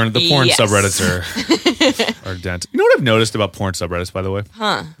 the porn yes. subreddits are dense. You know what I've noticed about porn subreddits, by the way?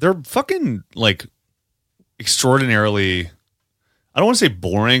 Huh. They're fucking like extraordinarily. I don't want to say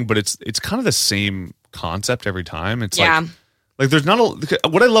boring, but it's kind of the same concept every time. It's Yeah. like there's not a.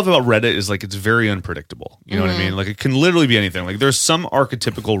 What I love about Reddit is like it's very unpredictable. You know what I mean? Like it can literally be anything. Like there's some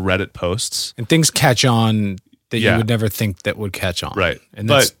archetypical Reddit posts. And things catch on that Yeah. you would never think that would catch on. Right. And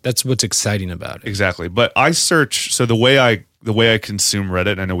But- that's what's exciting about it. Exactly. But I search. So the way I consume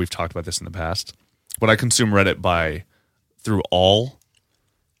Reddit, I know we've talked about this in the past, but I consume Reddit through all,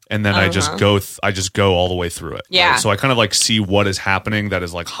 and then I just go all the way through it. Yeah. Right? So I kind of like see what is happening that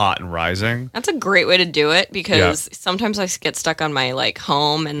is like hot and rising. That's a great way to do it because sometimes I get stuck on my like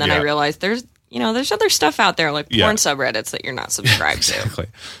home and then I Yeah. realize there's other stuff out there like Yeah. porn subreddits that you're not subscribed to. Exactly.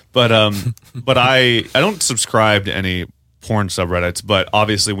 But I don't subscribe to any porn subreddits, but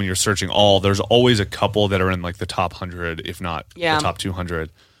obviously when you're searching all, there's always a couple that are in like the top 100, if not Yeah. the top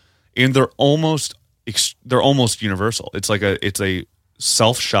 200. And they're almost universal. It's a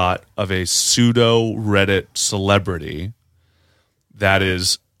self shot of a pseudo Reddit celebrity that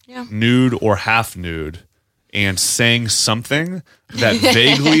is nude or half nude and saying something that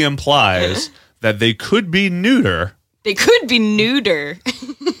vaguely implies that they could be neuter, They could be neuter.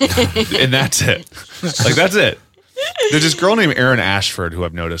 and that's it. Like that's it. There's this girl named Erin Ashford who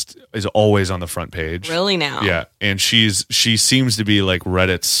I've noticed is always on the front page. Really now? Yeah, and she seems to be like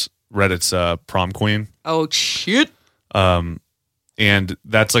Reddit's prom queen. Oh shit. And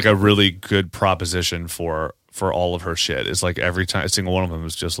that's like a really good proposition for all of her shit. It's like every single one of them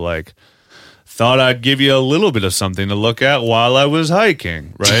is just like, thought I'd give you a little bit of something to look at while I was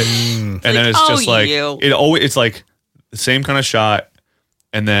hiking, right? And then it's just like it's like the same kind of shot,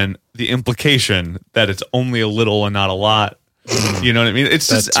 and then the implication that it's only a little and not a lot. You know what I mean? It's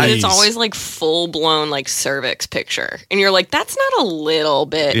just And it's always like full blown like cervix picture, and you're like, that's not a little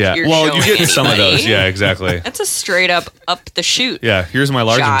bit. yeah. You're Well, you showing get some of those. anybody. Yeah, exactly. That's a straight up the chute. Yeah. Here's my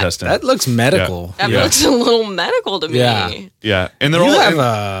large Shot. intestine. That looks medical. That Yeah. looks a little medical to me. Yeah. Yeah, and they're You all have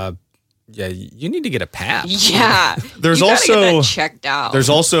a you need to get a pap. Yeah. There's You gotta also- get that checked out. There's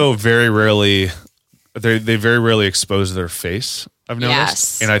also very rarely they very rarely expose their face. I've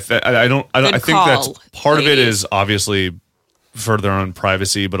Yes. noticed, and I think call, that's part of it ladies. is obviously for their own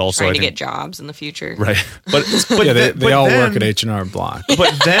privacy, but also trying I to think get jobs in the future. right. But Yeah, they but all then- work at H&R Block.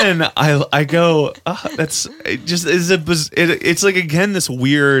 But then I go, that's it just is it's like again this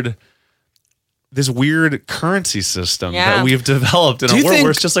weird currency system Yeah. that we've developed in Do a you world think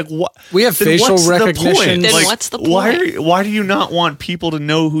where it's just like what we have then facial what's the recognition? point? Then Like, what's the Why do you not want people to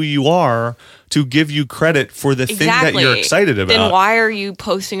know who you are to give you credit for the thing that you're excited about? Then why are you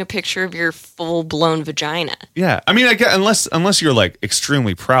posting a picture of your full blown vagina? Yeah, I mean, I guess unless you're like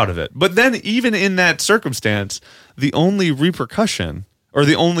extremely proud of it, but then even in that circumstance, the only repercussion, or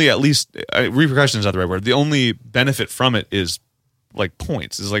the only at least repercussion is not the right word. The only benefit from it is like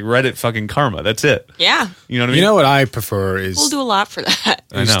points. It's like Reddit fucking karma. That's it. Yeah. You know what I mean? You know what I prefer is We'll do a lot for that.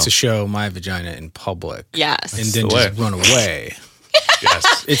 I know. to show my vagina in public. Yes. And then the just way. run away.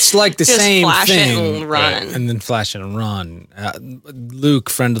 Yes. It's like the Just same flash it thing. and run. And then flash it and run. Luke,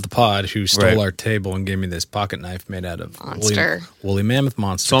 friend of the pod, who stole Right. our table and gave me this pocket knife made out of Monster. woolly mammoth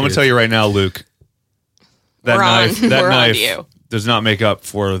monster. So I'm gonna tell you right now, Luke. That We're on- knife. That we're on knife to you. does not make up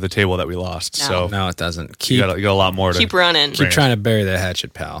for the table that we lost. No. So No, it doesn't. you Keep got a lot more to Keep running. keep trying to bury that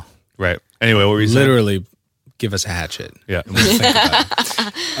hatchet, pal. Right. Anyway, what were you saying? Literally, give us a hatchet. Yeah. And we'll think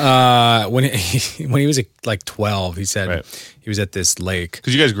about it. When he was like 12, he said Right. he was at this lake.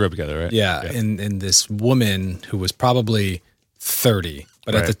 Because you guys grew up together, right? Yeah, and this woman who was probably 30,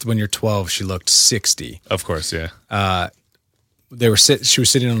 but Right. when you're 12, she looked 60. Of course, yeah. She was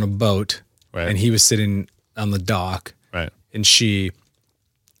sitting on a boat, Right. and he was sitting on the dock, Right. and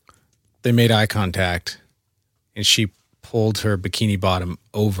they made eye contact, and she pulled her bikini bottom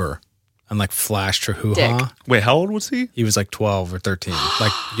over and like flashed her hoo-ha. Dick. Wait, how old was he? He was like 12 or 13,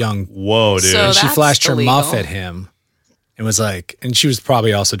 like young. Whoa, dude. So And she that's flashed her illegal. muff at him and was like, and she was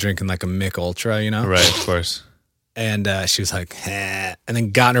probably also drinking like a Mick Ultra, you know? Right, of course. And she was like, and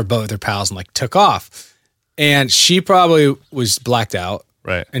then got in her boat with her pals and like took off. And she probably was blacked out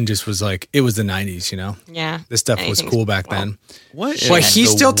Right. and just was like, it was the 90s, you know? Yeah. This stuff was Anything's- cool back well, then. What? But he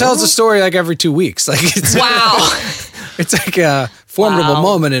still tells the story like every 2 weeks. Like it's Wow. it's like a formidable Wow.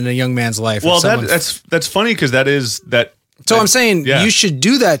 moment in a young man's life. Well, If someone- that's funny because that. so I'm saying yeah. you should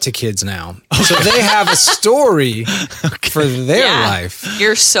do that to kids now, so they have a story for their Yeah. life.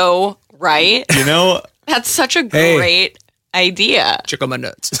 You're so right. You know, That's such a Hey. great idea. Check on my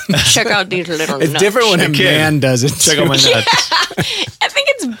nuts. Check out these little It's nuts. different when a Kid. man does it. check too. out my nuts. I think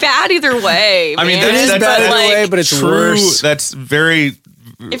it's bad either way. I mean, man. It is That's bad like, either way, but it's True. worse. That's very.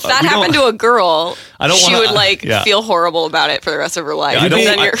 if that happened to a girl, I don't she wanna- would like yeah. feel horrible about it for the rest of her life. I don't-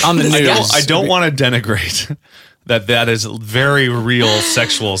 Then I- you're- on the news. I don't want to denigrate that is very real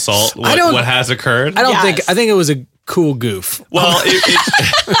sexual assault. I don't- What has occurred? I don't Yes. think. I think it was a cool goof. Well,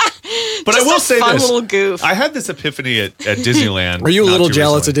 but I will Just a say fun this: little goof. I had this epiphany at Disneyland. Are you a not little too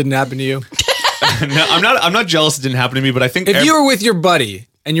jealous it recently. didn't happen to you? No, I'm not. I'm not jealous it didn't happen to me, but I think If you were with your buddy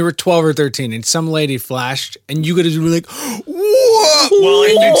and you were 12 or 13 and some lady flashed and you could have been like, whoa, Well,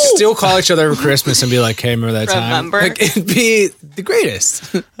 I think- still call each other for Christmas and be like, hey, remember that Remember? time? Like, it'd be the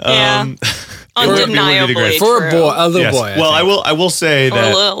greatest. yeah. Undeniably great. For true. a boy, a little yes. boy. Well, I think. will say Or a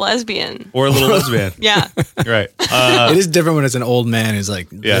that, little lesbian. or a little lesbian. Yeah. Right. It is different when it's an old man who's like,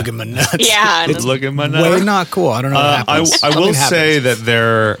 Yeah. look at my nuts. Yeah. It's Look at my way nuts. not cool. I don't know what I happens. will Something say happens.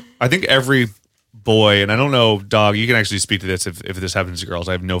 that I think every boy, and I don't know, Dog, you can actually speak to this if this happens to girls.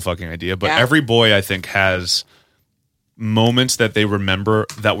 I have no fucking idea. But Yeah. every boy, I think, has moments that they remember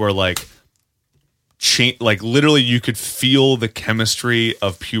that were like, like literally you could feel the chemistry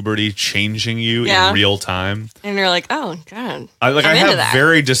of puberty changing you Yeah. in real time. And you're like, oh, God. I I'm into have that.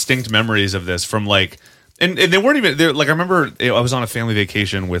 very distinct memories of this from like, and they weren't even there. Like I remember I was on a family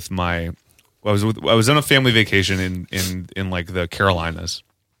vacation with I was on a family vacation in like the Carolinas,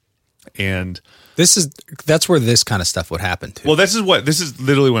 and that's where this kind of stuff would happen too. well, this is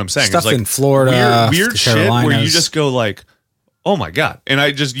literally what I'm saying. Stuff It's like in Florida, weird the shit where you Carolinas. just go like, oh my god! And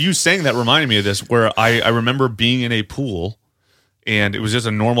you saying that reminded me of this, where I remember being in a pool, and it was just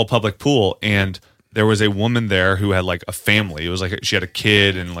a normal public pool, and there was a woman there who had like a family. It was like she had a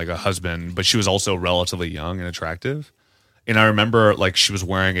kid and like a husband, but she was also relatively young and attractive. And I remember like she was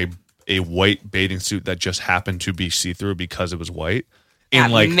wearing a white bathing suit that just happened to be see through because it was white.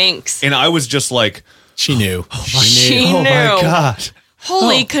 And That like minx. and I was just like, she knew. She oh knew. my god.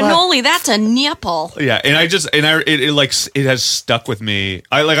 Holy cannoli, that's a nipple. Yeah, and it has stuck with me.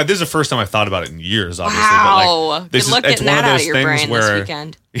 This is the first time I thought about it in years, obviously. Wow. But like, Good luck it's getting one that of out those of your things brain where this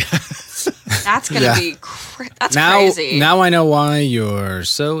weekend. That's going to Yeah. be that's Now, crazy. now I know why you're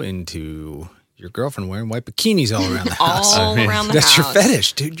so into your girlfriend wearing white bikinis all around the house. all around the That's house. your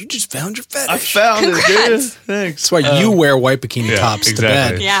fetish, dude. You just found your fetish. I found it, dude. Congrats. Thanks. That's why you wear white bikini yeah, tops to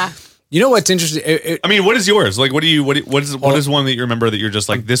exactly. bed. Yeah. You know what's interesting? I mean, what is yours? Like, what is one that you remember that you're just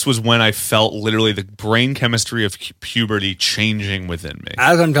like, this was when I felt literally the brain chemistry of puberty changing within me.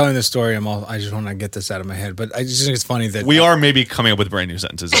 As I'm telling this story, I just want to get this out of my head. But I just think it's funny that We are maybe coming up with brand new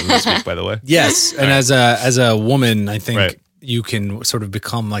sentences as we speak, by the way. yes, and as a woman, I think Right. you can sort of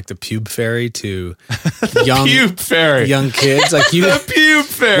become like the pube fairy to young Pube fairy. young kids. Like you, The pube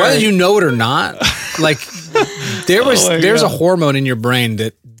fairy. whether you know it or not, like there's my a God. hormone in your brain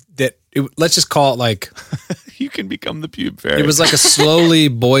that let's just call it like You can become the pube fairy. it was like a slowly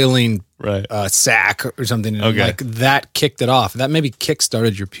boiling Right. sack or something. And Okay. like that kicked it off. That maybe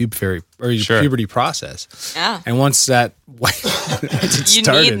kick-started your puberty process. Yeah. And once that once it You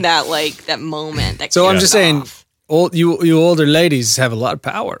started, need that moment. That so I'm kicks just it saying, off. you older ladies have a lot of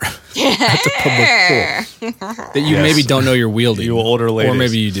power at the public pool that you Yes. maybe don't know you're wielding. You older or ladies.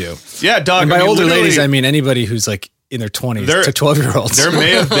 maybe you do. Yeah, dog. And by I mean, older ladies, literally, I mean anybody who's like in their 20s There- to 12-year-olds. there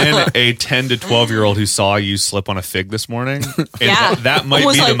may have been a 10 to 12-year-old who saw you slip on a fig this morning. And Yeah. that might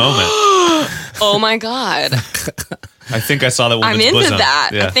Almost be the like, moment. Oh my God. I think I saw that woman's I'm into bosom.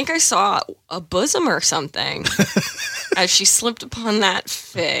 that. Yeah. I think I saw a bosom or something as she slipped upon that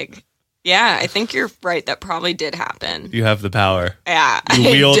fig. Yeah, I think you're right. That probably did happen. You have the power. Yeah.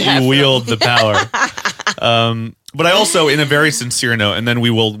 You definitely. wield the power. But I also, in a very sincere note, and then we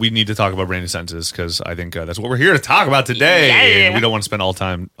need to talk about brand new sentences because I think that's what we're here to talk about today. Yeah. And we don't want to spend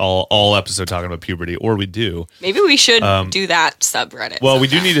all episode talking about puberty, or we do. Maybe we should do that subreddit. Well, we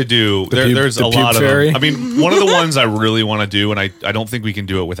do need to do. There's the a lot pube of fairy? them. I mean, one of the ones I really want to do, and I don't think we can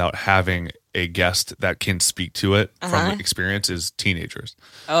do it without having a guest that can speak to it from experience, is teenagers.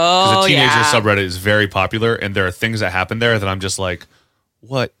 Because Oh, the teenager yeah. subreddit is very popular, and there are things that happen there that I'm just like,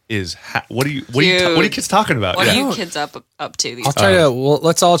 what are you kids talking about? What Yeah. are you kids up to these I'll try to. Well,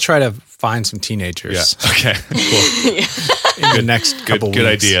 let's all try to find some teenagers Yeah. Okay. Cool. in the next couple Good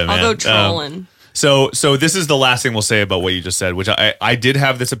weeks. idea, man. I'll go trolling. So this is the last thing we'll say about what you just said, which I did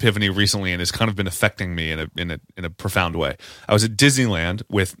have this epiphany recently, and it's kind of been affecting me in a profound way. I was at Disneyland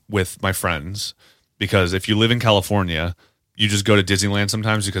with my friends because if you live in California, you just go to Disneyland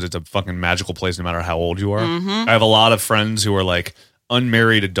sometimes because it's a fucking magical place no matter how old you are. I have a lot of friends who are like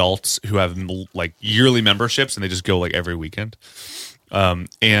unmarried adults who have like yearly memberships and they just go like every weekend.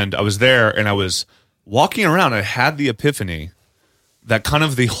 And I was there and I was walking around. I had the epiphany that kind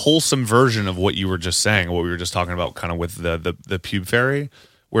of the wholesome version of what you were just saying, what we were just talking about, kind of with the pube fairy,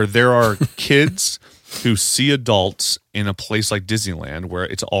 where there are kids who see adults in a place like Disneyland where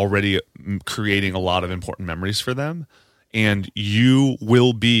it's already creating a lot of important memories for them, and you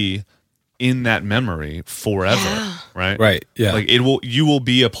will be in that memory forever, right? Right, yeah. Like you will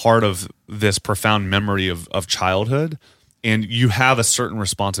be a part of this profound memory of childhood, and you have a certain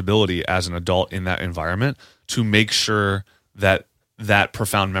responsibility as an adult in that environment to make sure that that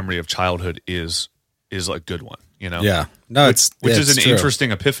profound memory of childhood is a good one, you know? Yeah. No, Which is it's an true.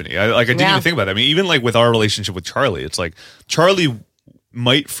 interesting epiphany. I didn't Yeah. even think about that. I mean, even like with our relationship with Charlie, it's like Charlie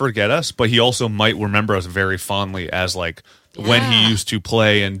might forget us, but he also might remember us very fondly as like when he used to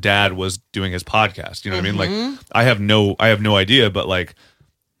play and dad was doing his podcast. You know what I mean? Like I have no idea, but like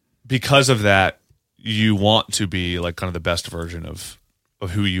because of that, you want to be like kind of the best version of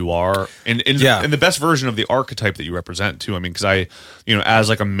who you are and the best version of the archetype that you represent too. I mean, because as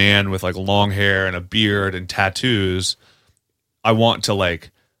like a man with like long hair and a beard and tattoos, I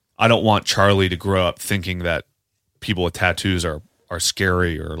don't want Charlie to grow up thinking that people with tattoos are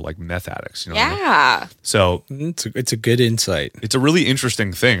scary or like meth addicts. You know what I mean? Yeah. So It's a good insight. it's a really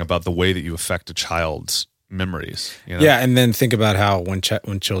interesting thing about the way that you affect a child's memories. You know? Yeah, and then think about how when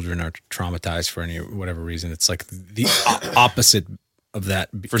children are traumatized for any whatever reason, it's like the opposite of that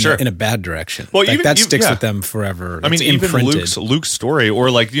For sure. in a bad direction. Well, like even- that sticks yeah. with them forever. I mean, It's even imprinted. Luke's story, or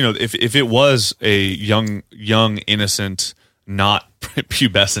like, if it was a young, innocent, not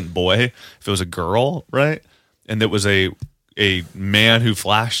pubescent boy, if it was a girl, right? And it was a man who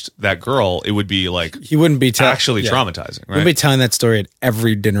flashed that girl, it would be like He wouldn't be actually traumatizing, We'll be right? telling that story at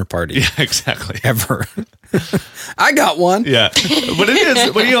every dinner party Yeah, exactly. ever. I got one. Yeah, but it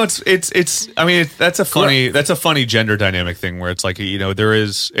is. But it's. I mean, that's a funny gender dynamic thing where it's like there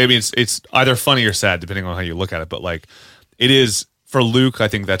is. I mean, it's either funny or sad depending on how you look at it. But like, it is for Luke. I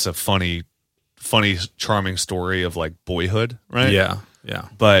think that's a funny, charming story of like boyhood, right? Yeah.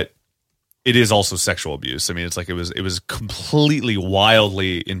 But it is also sexual abuse. I mean, it's like it was completely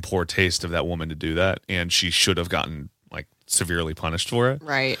wildly in poor taste of that woman to do that, and she should have gotten like severely punished for it.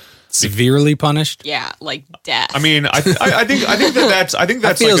 Right. Severely punished. Yeah, like death. I mean, I think that's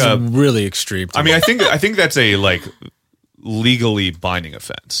That feels like a really extreme. To I me. mean, I think that's a like legally binding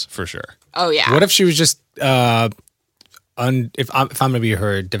offense for sure. oh yeah. What if she was just if I'm going to be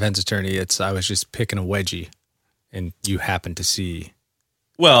her defense attorney, I was just picking a wedgie, and you happen to see.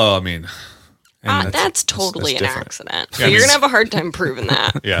 Well, I mean, that's totally that's an different. accident. Yeah, So I mean, you're gonna have a hard time proving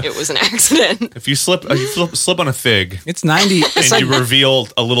that. Yeah. It was an accident. if you slip on a fig It's 90. It's and like you reveal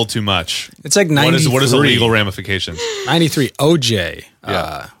a little too much, it's like 93. what is the legal ramifications? 93 OJ.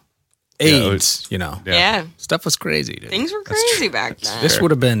 Yeah. AIDS. Yeah. Yeah. Stuff was crazy. Dude. Things were crazy back then. This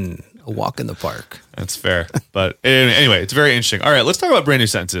would have been a walk in the park. That's fair. But anyway, it's very interesting. All right, let's talk about brand new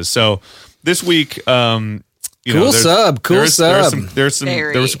sentences. So this week, Cool sub. There was some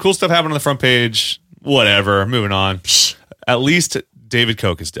cool stuff happening on the front page. Whatever. Moving on. At least David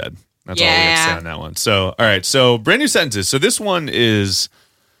Koch is dead. That's all we have to say on that one. So, all right. So, brand new sentences. So, this is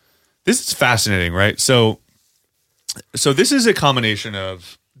fascinating, right? So this is a combination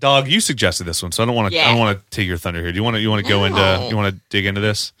of, Dog, you suggested this one, so I don't want to take your thunder here. Do you want to go into? You want to dig into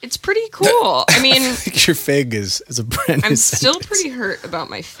this? It's pretty cool. I mean, your fig is a brand new I'm sentence. still pretty hurt about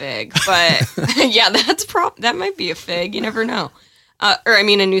my fig, but yeah, that might be a fig. You never know. Or I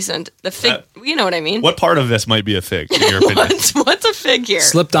mean, a new sentence. The fig. You know what I mean? What part of this might be a fig? In your opinion? What's a fig here?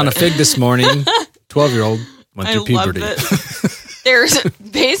 Slipped on a fig this morning. 12-year-old went through puberty. There's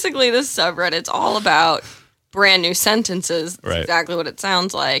basically this subreddit's all about brand new sentences. That's right. Exactly what it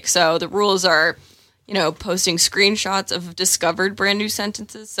sounds like. So the rules are, posting screenshots of discovered brand new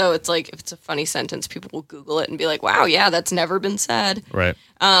sentences. So it's like, if it's a funny sentence, people will Google it and be like, wow, yeah, that's never been said. Right.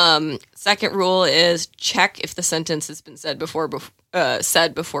 Second rule is check if the sentence has been said before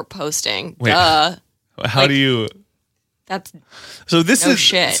posting. Wait, Duh. How do you? That's so. This no is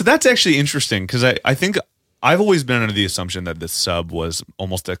shit. So that's actually interesting because I think I've always been under the assumption that this sub was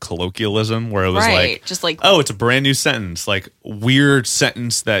almost a colloquialism where it was just like, oh, it's a brand new sentence, like weird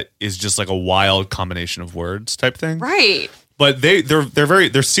sentence that is just like a wild combination of words type thing. Right. But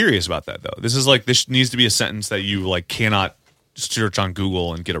they're serious about that though. This needs to be a sentence that you like cannot search on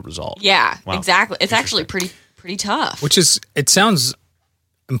Google and get a result. Yeah, Wow. exactly. It's actually pretty tough. It sounds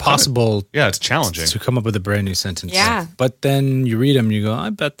impossible. Yeah, it's challenging to come up with a brand new sentence. Yeah. But then you read them and you go,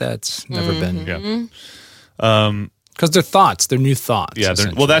 I bet that's never been. Yeah. Because they're thoughts. They're new thoughts. Yeah.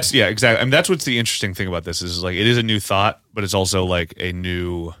 Exactly. I mean, that's what's the interesting thing about this is like it is a new thought, but it's also like a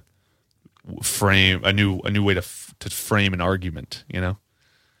new frame, a new way to frame an argument.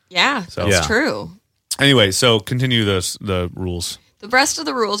 Yeah, So- it's Yeah. true. Anyway, so continue the rules. The rest of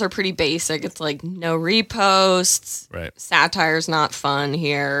the rules are pretty basic. It's like no reposts. Right. Satire's not fun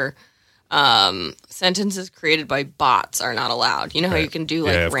here. Sentences created by bots are not allowed. You know how Right. you can do Yeah,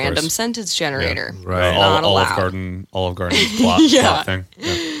 like of random course. sentence generator. Right. Not Olive allowed. Garden's plot thing.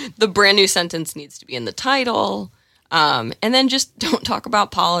 Yeah. The brand new sentence needs to be in the title. And then just don't talk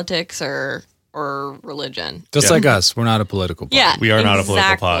about politics or religion. Just Yeah. like us. We're not a political party. Yeah, We are not a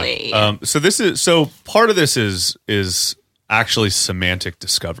political pod. exactly. So part of this is actually semantic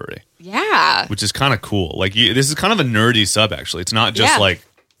discovery, Yeah. which is kind of cool. Like this is kind of a nerdy sub. Actually, it's not just Yeah. like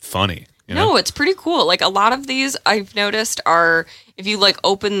funny. No, it's pretty cool. Like a lot of these I've noticed are if you like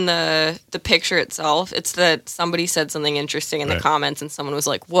open the picture itself, it's that somebody said something interesting in the Right. comments and someone was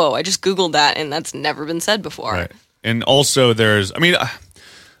like, "Whoa, I just Googled that and that's never been said before." Right. And also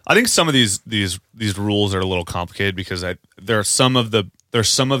I think some of these rules are a little complicated because there's some of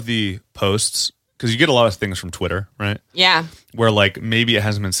the posts because you get a lot of things from Twitter, right? Yeah. Where like maybe it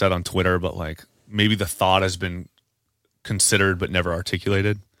hasn't been said on Twitter, but like maybe the thought has been considered but never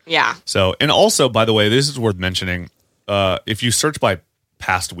articulated. Yeah. So, and also, by the way, this is worth mentioning. If you search by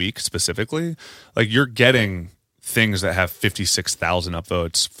past week specifically, like you're getting things that have 56,000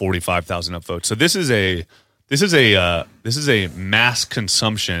 upvotes, 45,000 upvotes. So this is a mass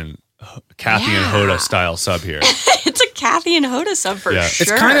consumption Kathy and Hoda style sub here. It's a Kathy and Hoda sub for Yeah.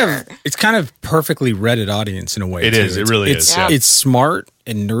 sure. It's kind of perfectly Reddit audience in a way. It too. is. It really it's, is. Yeah. It's smart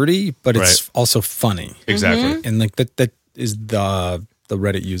and nerdy, but it's Right. also funny. Exactly. And like that is the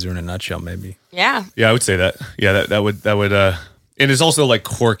Reddit user in a nutshell, maybe. Yeah. Yeah, I would say that. Yeah, that would. And it's also like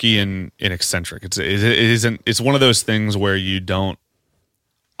quirky and eccentric. It's one of those things where you don't.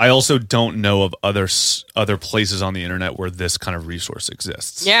 I also don't know of other places on the internet where this kind of resource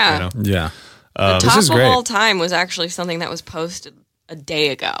exists. Yeah. You know? Yeah. The This top is of great. all time was actually something that was posted a day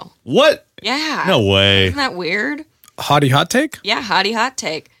ago. What? Yeah. No way. Isn't that weird? Hottie hot take? Yeah, hottie hot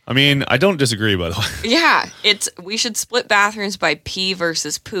take. I mean, I don't disagree, by the way. Yeah, we should split bathrooms by pee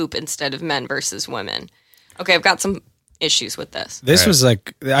versus poop instead of men versus women. Okay, I've got some issues with this. This Right. was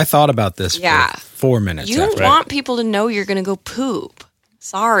like, I thought about this Yeah. for 4 minutes. You don't after. want people to know you're going to go poop.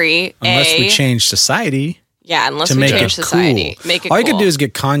 Sorry. Unless we change society Yeah, unless to we make change it society. cool. Make it All you cool. could do is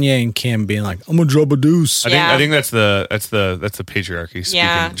get Kanye and Kim being like, I'm going to drop a deuce. I think that's the patriarchy speaking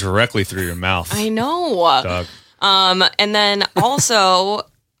Yeah. directly through your mouth. I know. Dog. And then also,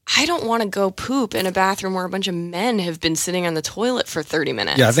 I don't want to go poop in a bathroom where a bunch of men have been sitting on the toilet for 30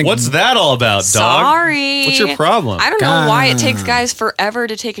 minutes. Yeah, I think What's that all about, dog? Sorry. What's your problem? I don't know why it takes guys forever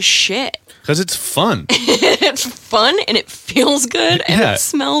to take a shit. Because it's fun. It's fun and it feels good and Yeah. it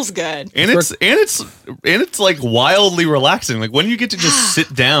smells good. And it's like wildly relaxing. Like when you get to just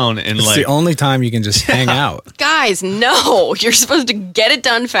sit down and it's like the only time you can just hang out. Guys, no. You're supposed to get it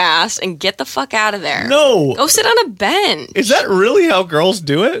done fast and get the fuck out of there. no. Go sit on a bench. Is that really how girls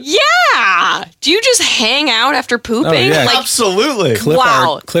do it? Yeah. Do you just hang out after pooping? Oh, yeah. Like, Absolutely.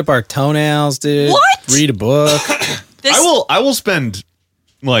 Clip our toenails, dude. What? Read a book. this, I will spend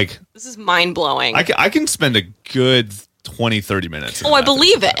like this is mind blowing. I can spend a good 20, 30 minutes. Oh, I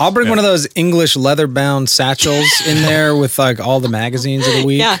believe it. I'll bring one of those English leather-bound satchels in there with like all the magazines of the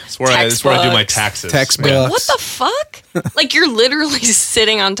week. Yeah. That's where I do my taxes. Textbooks. What the fuck? Like you're literally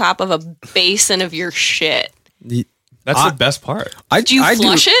sitting on top of a basin of your shit. That's the best part. Do you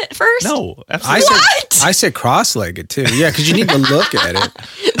flush it first? No, absolutely. I sit cross-legged too. Yeah, because you need to look at it.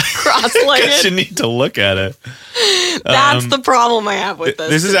 Cross-legged. You need to look at it. That's the problem I have with this.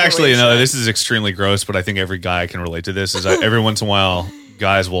 This is actually situation. this is extremely gross, but I think every guy can relate to this. Is that every once in a while,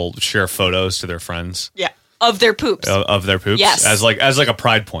 guys will share photos to their friends Yeah. Of their poops. of their poops Yes. as like a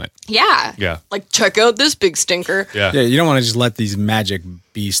pride point. Yeah. Yeah. Like, check out this big stinker. Yeah. Yeah, you don't want to just let these magic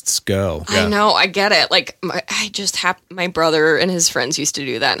beasts go. I know, I get it. Like, my brother and his friends used to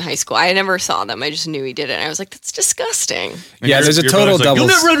do that in high school. I never saw them. I just knew he did it. And I was like, that's disgusting. And Yeah, there's a your total brother's like, double. You'll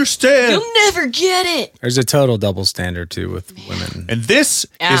never understand. You'll never get it. There's a total double standard too with women. And this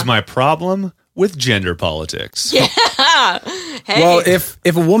Yeah. is my problem with gender politics. Yeah. Hey. Well, if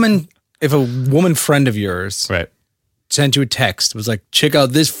a woman friend of yours Right. sent you a text, was like, check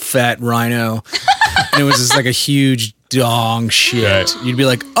out this fat rhino, and it was just like a huge dong shit, Right. you'd be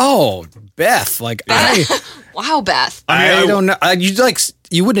like, oh, Beth, like Wow, Beth. I don't know.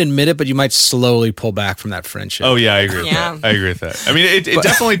 You wouldn't admit it, but you might slowly pull back from that friendship. Oh yeah, I agree with Yeah. that. I agree with that. I mean, it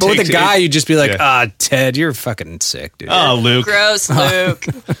definitely But takes with a guy, you'd just be like, Yeah. Ted, you're fucking sick, dude. Oh, Luke. Gross, Luke.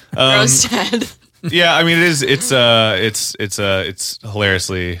 Gross, Ted. Yeah, I mean, it's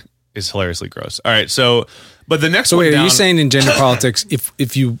hilariously gross. All right, so but the next So one wait, are down, you saying in gender politics,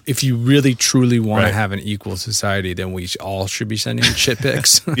 if you really truly want Right. to have an equal society, then we all should be sending shit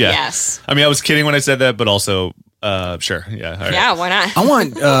pics? Yeah. Yes. I mean, I was kidding when I said that, but also, sure, yeah, all right. Yeah, why not? I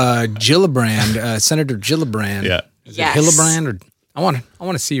want Gillibrand, Senator Gillibrand. Yeah. Is Yes. it Hillebrand, or I want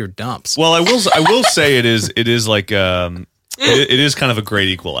to see your dumps. Well, I will say it is like it is kind of a great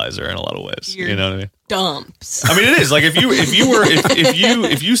equalizer in a lot of ways. You know what I mean? Dumps. I mean, it is like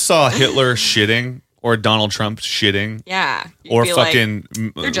if you saw Hitler shitting or Donald Trump shitting Yeah. You'd or be like, fucking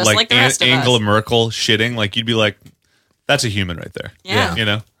 "They're just like the rest of us." Angela Merkel shitting, like you'd be like, that's a human right there. Yeah. You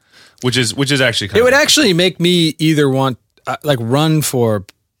know, which is actually kind It of would actually make me either want run for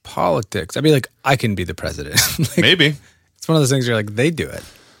politics. I'd be like, I can be the president. Like, maybe. it's one of those things where like they do it,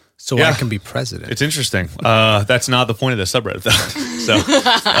 so Yeah. I can be president. It's interesting. That's not the point of the subreddit, though. So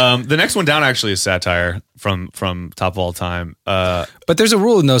the next one down actually is satire from Top of All Time. But there's a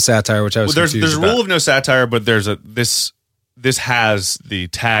rule of no satire, which I was There's confused a about. rule of no satire, but there's this has the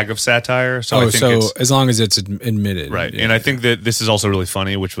tag of satire. So I think so it's as long as it's admitted, right. Yeah. And I think that this is also really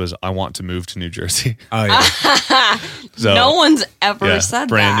funny, which was I want to move to New Jersey. Oh yeah. So, No one's ever yeah, said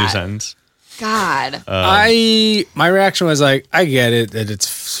brand that. new sentence. God. My reaction was like, I get it that it's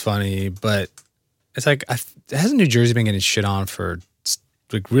funny, but it's like hasn't New Jersey been getting shit on for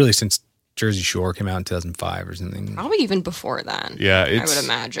like really since Jersey Shore came out in 2005 or something? Probably even before then. Yeah, I would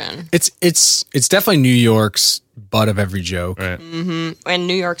imagine. It's definitely New York's butt of every joke, Right. And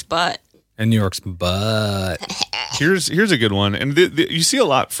New York's butt. and New York's butt. Here's a good one, and you see a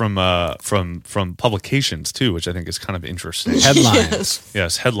lot from publications too, which I think is kind of interesting. Headlines.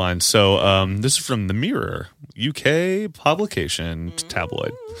 Yes, headlines. So this is from the Mirror, UK publication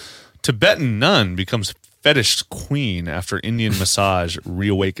tabloid. Tibetan nun becomes fetish queen after Indian massage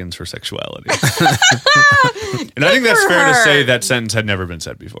reawakens her sexuality. And I think that's fair to say that sentence had never been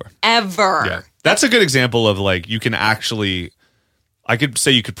said before. Ever. Yeah, that's a good example of like you can actually. I could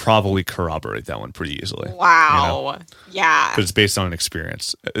say you could probably corroborate that one pretty easily. Wow. Yeah. Because it's based on an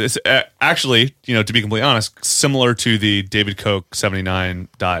experience. It's actually, to be completely honest, similar to the David Koch 79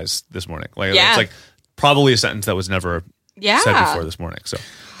 dies this morning. Like, Yeah. it's like probably a sentence that was never Yeah. said before this morning. So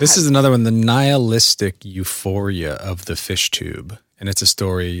This is another one, the nihilistic euphoria of the fish tube. And it's a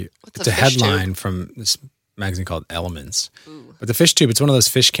story, it's a a fish headline from this magazine called Elements. But the fish tube, it's one of those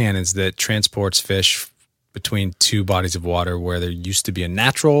fish cannons that transports fish between two bodies of water where there used to be a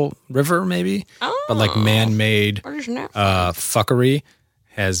natural river, maybe, but like man-made Where's your net? fuckery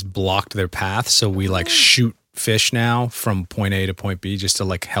has blocked their path. So we like shoot fish now from point A to point B just to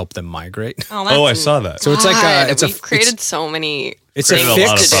like help them migrate. oh, I saw that. So it's like we've created so many it's a things a lot of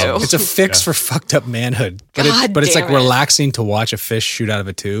fix. to do. problems. It's a fix for fucked up manhood, but God it's like damn it. relaxing to watch a fish shoot out of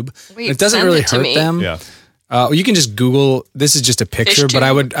a tube. Wait, it doesn't send really it to hurt me. them. Yeah. You can just Google. This is just a picture, but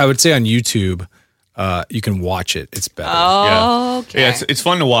tube. I would say on YouTube, you can watch it. It's better. Oh, okay. Yeah, it's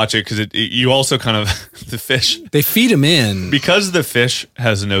fun to watch it because you also kind of the fish They feed them in. because the fish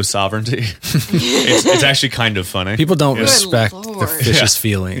has no sovereignty. it's actually kind of funny. People don't respect Lord. the fish's Yeah.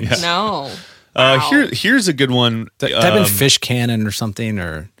 feelings. No. Here's a good one. Type in fish cannon or something,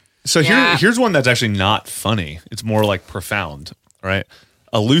 or so here's one that's actually not funny. It's more like profound, right?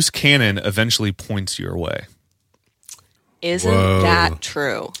 A loose cannon eventually points your way. Isn't that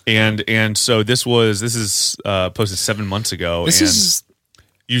true? And so this is posted 7 months ago.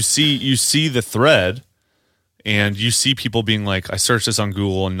 You see the thread, and you see people being like, I searched this on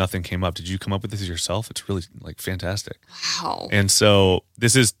Google and nothing came up. Did you come up with this yourself? It's really like fantastic. Wow. And so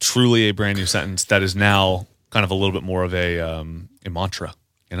this is truly a brand new sentence that is now kind of a little bit more of a mantra,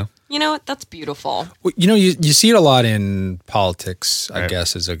 you know? You know what? That's beautiful. Well, you see it a lot in politics, I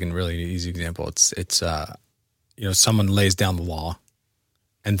guess, is a really easy example. It's someone lays down the law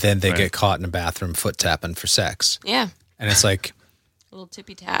and then they get caught in a bathroom foot tapping for sex. Yeah. And it's like a little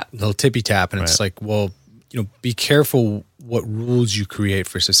tippy tap. And it's like, well, be careful what rules you create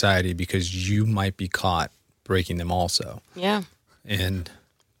for society because you might be caught breaking them also. Yeah. And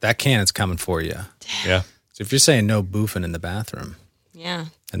that cannon's coming for you. Yeah. So if you're saying no boofing in the bathroom. Yeah.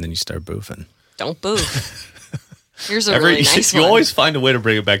 And then you start boofing. Don't boof. Here's a really nice you one. always find a way to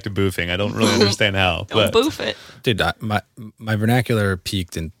bring it back to boofing. I don't really understand how. Don't boof it. Dude, my vernacular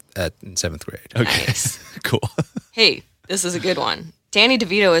peaked in 7th grade. Okay. Nice. Cool. Hey, this is a good one. Danny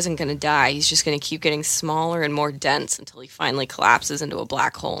DeVito isn't going to die. He's just going to keep getting smaller and more dense until he finally collapses into a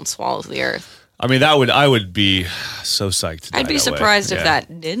black hole and swallows the earth. I mean, I would be so psyched to die I'd be that surprised way. if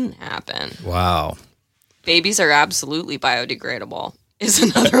that didn't happen. Wow. Babies are absolutely biodegradable. Is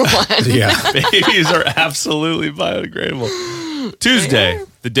another one. Yeah. Babies are absolutely biodegradable. Tuesday,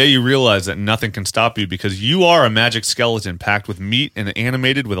 the day you realize that nothing can stop you because you are a magic skeleton packed with meat and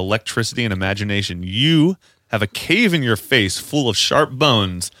animated with electricity and imagination. You have a cave in your face full of sharp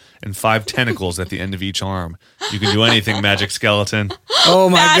bones and 5 tentacles at the end of each arm. You can do anything, magic skeleton. Oh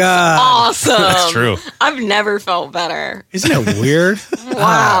my God. Awesome. That's true. I've never felt better. Isn't it weird?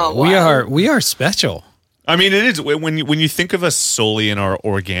 Wow. We are special. I mean, it is when you think of us solely in our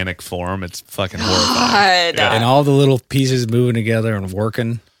organic form, it's fucking horrifying. God. And all the little pieces moving together and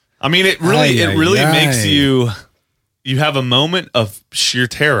working. I mean, it really Ay. makes you have a moment of sheer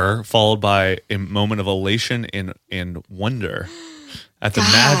terror followed by a moment of elation and wonder at the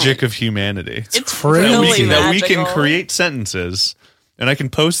magic of humanity. It's crazy. really that we can magical. create sentences, and I can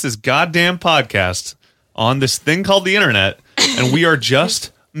post this goddamn podcast on this thing called the internet, and we are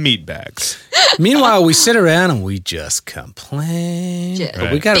just meatbags. Meanwhile, we sit around and we just complain.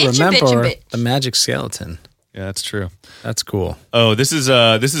 But we got to remember the magic skeleton. Yeah, that's true. That's cool. Oh, this is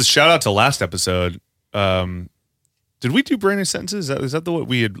shout out to last episode. Did we do brand new sentences? Is that the what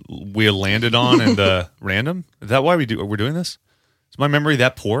we had landed on in the random? Is that why we're doing this? Is my memory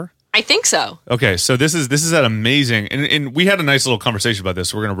that poor? I think so. Okay, so this is that amazing, and we had a nice little conversation about this.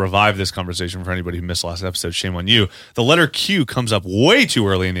 So we're going to revive this conversation for anybody who missed last episode. Shame on you. The letter Q comes up way too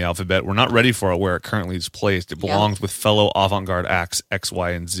early in the alphabet. We're not ready for it where it currently is placed. It belongs with fellow avant-garde acts X, Y,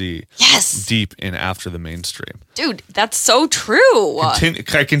 and Z. Yes. Deep in after the mainstream. Dude, that's so true.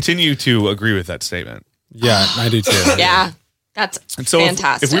 I continue to agree with that statement. Yeah, I do too. Yeah. That's And so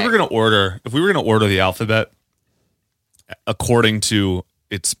fantastic. if we were going to order the alphabet according to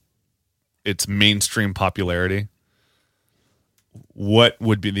its mainstream popularity, what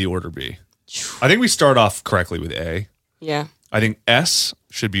would be the order be? I think we start off correctly with A. Yeah. I think S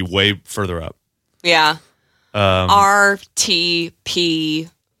should be way further up. Yeah. R, T, P.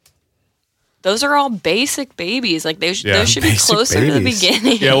 Those are all basic babies. Like those should be basic closer to the babies.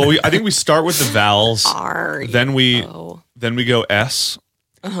 beginning. Yeah, well, I think we start with the vowels. R. Then we O. go S.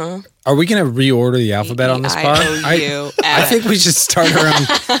 Are we going to reorder the alphabet on this part? I think we should start around.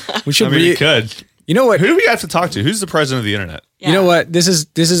 We should. I mean, we could. You know what? Who do we have to talk to? Who's the president of the internet? You know what? This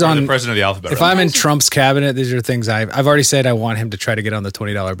is Or on the president of the alphabet. If right? I'm in Trump's cabinet, these are things I've already said I want him to try to get on the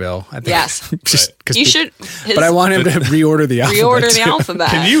 $20 bill. I think Yes. just 'cause You should. But I want him to reorder the alphabet. reorder the too. alphabet.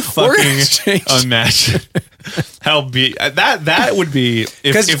 Can you We're fucking exchanged. imagine how that would be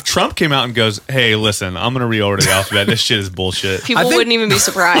if Trump came out and goes, "Hey, listen, I'm going to reorder the alphabet. This shit is bullshit." People think- wouldn't even be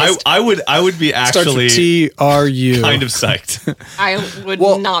surprised. I would be Starts actually with TRU. kind of psyched. I would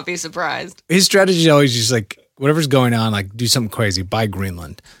Well- not be surprised. His strategy is always just like whatever's going on, like do something crazy, buy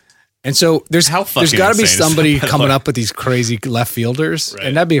Greenland. And so there's How fucking got to be insane is somebody that? coming up with these crazy left fielders, Right.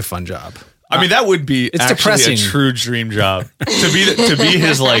 and that'd be a fun job. I mean, that would be It's actually depressing. a true dream job to be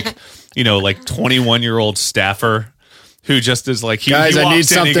his like 21-year-old staffer who just is like, Guys, I need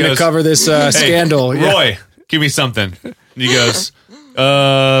something to cover this scandal. Yeah. Roy, give me something. And he goes,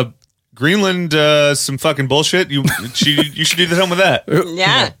 Greenland, some fucking bullshit. You should do something with that.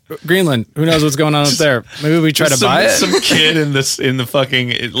 Yeah. Greenland, who knows what's going on up there? Maybe we try to buy it. Some kid in the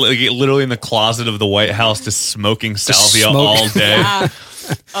fucking literally in the closet of the White House just smoking salvia smoke. all day. Yeah.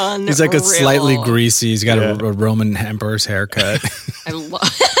 He's like a slightly greasy. He's got a Roman emperor's haircut. I love.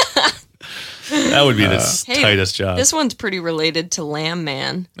 That would be the tightest job. This one's pretty related to Lamb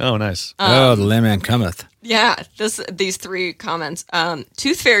Man. Oh, nice. The Lamb Man cometh. Yeah, these 3 comments.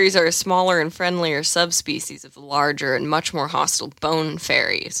 Tooth fairies are a smaller and friendlier subspecies of the larger and much more hostile bone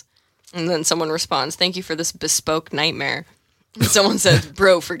fairies. And then someone responds, "Thank you for this bespoke nightmare." And someone says,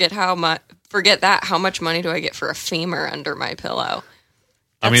 "Bro, forget that. How much money do I get for a femur under my pillow?"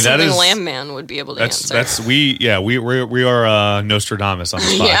 That's something Lamb Man would be able to answer. We are Nostradamus on the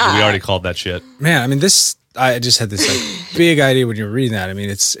spot. Yeah. We already called that shit. Man, I mean, I just had this like big idea when you were reading that. I mean,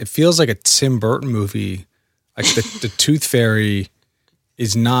 it feels like a Tim Burton movie. Like the Tooth Fairy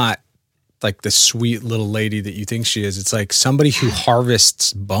is not like the sweet little lady that you think she is. It's like somebody who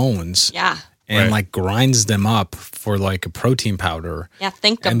harvests bones. Yeah. And like grinds them up for like a protein powder. Yeah,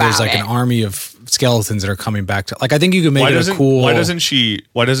 think about it. And there's like an army of skeletons that are coming back to. Like, I think you could make it a cool. Why doesn't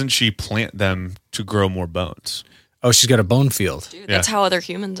she plant them to grow more bones? Oh, she's got a bone field. Dude, that's how other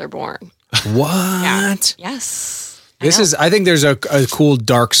humans are born. What? Yeah. Yes. I think there's a cool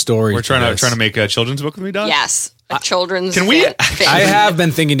dark story. We're trying to make a children's book with me, Doc? Yes. A children's Can we? I have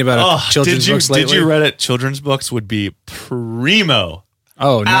been thinking about children's books lately. Did you read it? Children's books would be primo.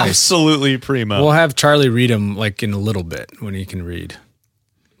 Oh, nice. Absolutely primo. We'll have Charlie read them like in a little bit when he can read.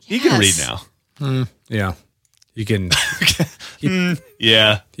 He can read now. Yeah. You can.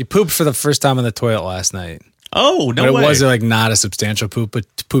 Yeah. He pooped for the first time in the toilet last night. Oh, no but way. It was like not a substantial poop, but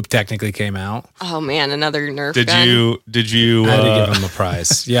poop technically came out. Oh man, another Nerf gun. Did you? I had to give him a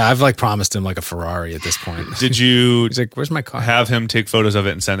prize. Yeah, I've like promised him like a Ferrari at this point. Did you? He's like, "Where's my car?" Have him take photos of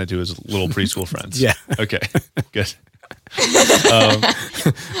it and send it to his little preschool friends. Yeah. Okay. Good.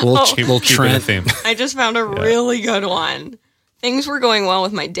 Little Trent. Theme. I just found a really good one. Things were going well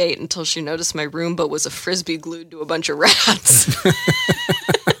with my date until she noticed my Roomba was a Frisbee glued to a bunch of rats.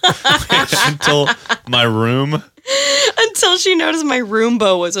 Until my room? Until she noticed my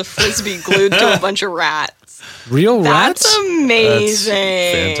Roomba was a Frisbee glued to a bunch of rats. Real rats? That's amazing.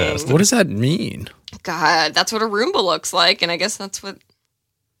 That's fantastic. What does that mean? God, that's what a Roomba looks like, and I guess that's what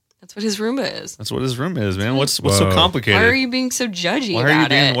his Roomba is. That's what his room is, man. What's so complicated? Why are you being so judgy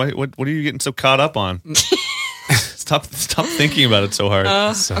about it? What are you getting so caught up on? Stop thinking about it so hard.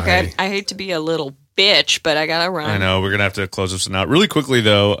 Okay, I hate to be a little bitch, but I gotta run. I know, we're gonna have to close this one out really quickly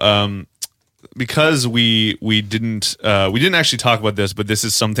though, because we didn't actually talk about this, but this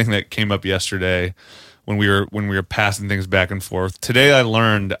is something that came up yesterday when we were passing things back and forth. Today I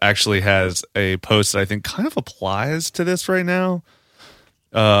learned actually has a post that I think kind of applies to this right now,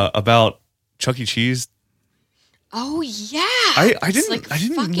 about Chuck E. Cheese. Oh yeah, I didn't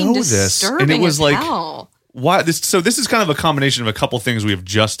know this, and it was like hell. Why this? So this is kind of a combination of a couple things we have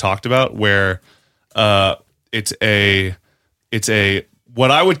just talked about, where it's a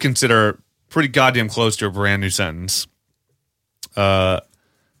what I would consider pretty goddamn close to a brand new sentence. Let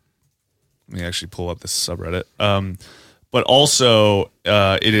me actually pull up this subreddit. But also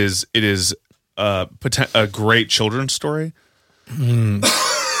it is a great children's story.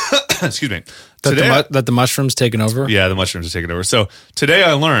 Excuse me. That the mushroom's taken over? Yeah, the mushrooms are taken over. So today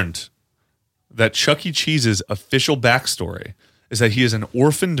I learned that Chuck E. Cheese's official backstory is that he is an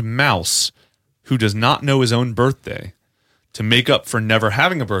orphaned mouse who does not know his own birthday. To make up for never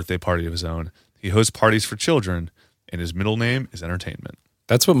having a birthday party of his own, he hosts parties for children, and his middle name is Entertainment.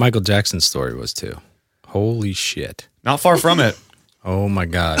 That's what Michael Jackson's story was too. Holy shit. Not far from it. Oh my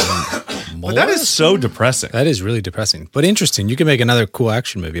God. But that is so depressing. That is really depressing. But interesting. You can make another cool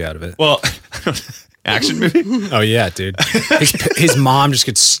action movie out of it. Well, action movie? Oh yeah, dude. His mom just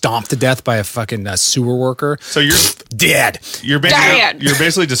gets stomped to death by a fucking sewer worker. So you're dead. You're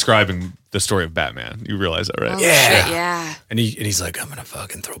basically describing the story of Batman. You realize that, right? Oh, yeah. Shit, yeah. And he's like, I'm gonna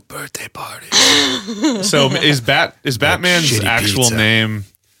fucking throw birthday parties. So is Batman's actual name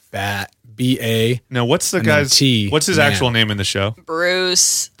B-A? No, what's the guy's T? What's his actual name in the show?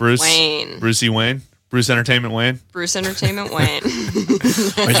 Bruce Wayne. Brucey Wayne? Bruce Entertainment Wayne? Bruce Entertainment Wayne.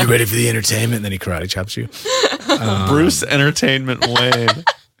 Are you ready for the entertainment? And then he karate chops you. Bruce Entertainment Wayne.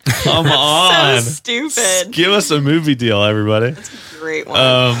 Come on. So stupid. Give us a movie deal, everybody. That's a great one.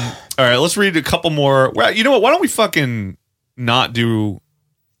 All right, let's read a couple more. Well, you know what? Why don't we fucking not do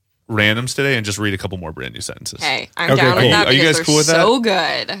randoms today and just read a couple more brand new sentences? Hey, I'm down with that. Are you guys cool with that? So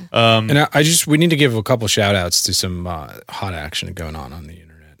good. And we need to give a couple shout outs to some hot action going on the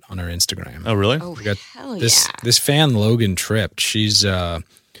internet, on our Instagram. Oh, really? Oh, we got hell this fan, Logan Tripp. She's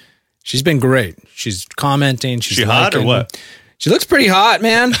been great. She's commenting. She's hot or what? She looks pretty hot,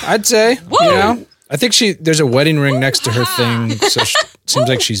 man. I'd say. Whoa. You know, I think there's a wedding ring next to her thing, so seems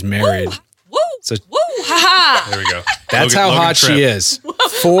like she's married. Woo! So woo! Ha ha! There we go. That's how Logan hot Tripp. she is.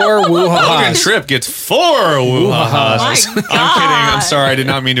 4 Logan woo-ha-has. Tripp gets 4 woo-ha-has. Oh my I'm kidding. I'm sorry. I did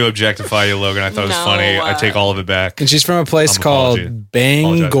not mean to objectify you, Logan. I thought it was No. funny. I take all of it back. And she's from a place I'm called apology-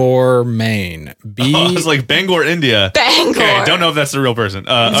 Bangor, Maine. I was like Bangor, India. Bangor. Okay, I don't know if that's the real person. It's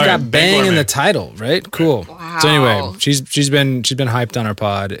all right, got bang Bangor, in the man. title, right? Cool. Wow. So anyway, she's been hyped on our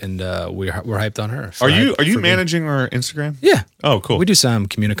pod, and we're hyped on her. So Are you hyped for good. managing our Instagram? Yeah. Oh, cool. We do some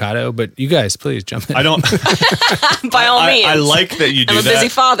communicado, but you guys, please jump in. I don't. By all means. I like that you do I'm a that. busy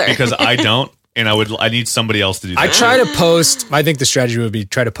father. because I don't, and I need somebody else to do that. I try to post. I think the strategy would be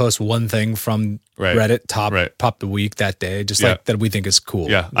try to post one thing from Right. Reddit top Right. the week that day, just Yeah. like that we think is cool.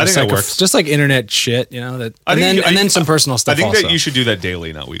 Yeah, I Just think that like works. just like internet shit, you know. That I and think then some personal stuff. I think also. that you should do that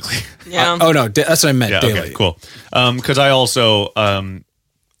daily, not weekly. Yeah. Oh no, that's what I meant. Yeah. daily. Okay. Cool. Because I also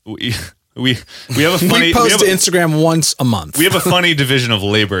we have a funny We post have to a- Instagram once a month. We have a funny division of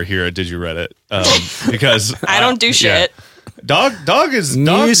labor here at Did You Reddit because I don't do shit. Dog is you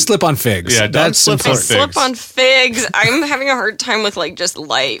dog. slip on figs. Yeah, dog that's slips I on important. figs. slip on figs. I'm having a hard time with like just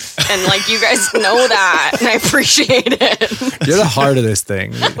life, and like you guys know that, and I appreciate it. You're the heart of this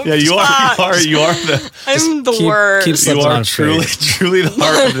thing. Yeah, you are. You are the. I'm the keep- worst. keep You slipping are on truly the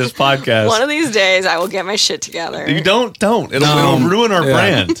heart of this podcast. One of these days, I will get my shit together. You don't. It'll No. ruin our Yeah.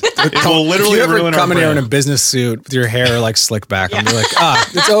 brand. It will literally If you ever ruin our come in here in a brand. business suit with your hair like slicked back, and you're like,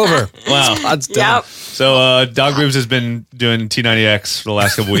 it's over. Wow. Pod's done. Yep. So Dog Boobs has been doing T90X for the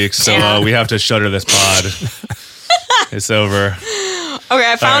last couple weeks, so Yeah. we have to shutter this pod. It's over.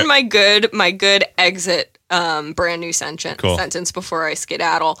 Okay, I found right. my good exit brand new Cool. sentence before I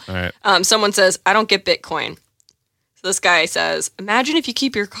skedaddle. All right. Someone says, I don't get Bitcoin. So this guy says, imagine if you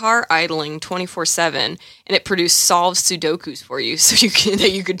keep your car idling 24/7 and it solves Sudokus for you so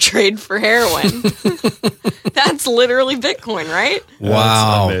that you could trade for heroin. That's literally Bitcoin, right?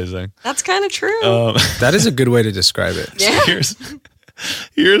 Wow, That's amazing. That's kind of true. that is a good way to describe it. yeah.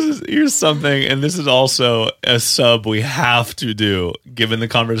 Here's something, and this is also a sub we have to do given the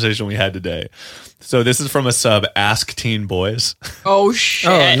conversation we had today. So this is from a sub, Ask Teen Boys, Oh shit.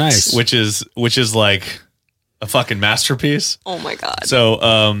 Oh, nice. which is like a fucking masterpiece. Oh my god.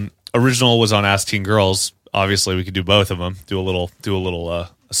 So original was on Ask Teen Girls. Obviously, we could do both of them. Do a little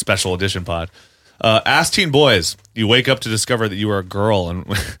special edition pod. Ask Teen Boys. You wake up to discover that you are a girl and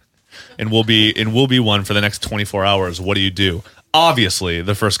and will be one for the next 24 hours. What do? Obviously,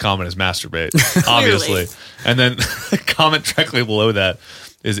 the first comment is masturbate. Obviously, and then the comment directly below that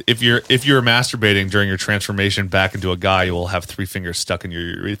is if you're masturbating during your transformation back into a guy, you will have 3 fingers stuck in your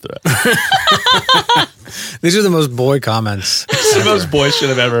urethra. These are the most boy comments. It's the most boy shit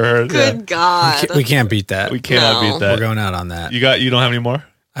I've ever heard. Good God. We can't beat that. We cannot No. beat that. We're going out on that. You don't have any more?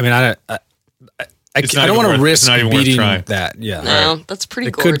 I mean, I It's not don't even want worth- to risk it's not even worth beating trying. that. Yeah, No, that's pretty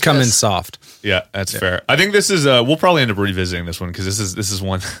it gorgeous. could come in soft. Yeah, that's fair. I think this is we'll probably end up revisiting this one because this is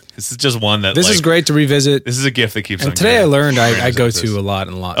one this is just one that This is great to revisit. This is a gift that keeps on And today I giving. learned I Brings go up this. to a lot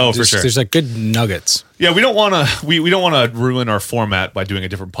and a lot. Oh, for sure. There's like good nuggets. Yeah, we don't want to we don't want to ruin our format by doing a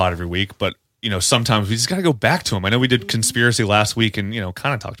different pod every week, but sometimes we just got to go back to them. I know we did conspiracy last week and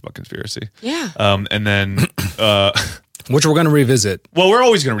kind of talked about conspiracy. Yeah. And then Which we're going to revisit. well, we're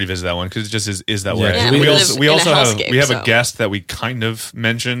always going to revisit that one because it just is that way. Yeah, we we also live we in a also have hellscape, we have so. a guest that we kind of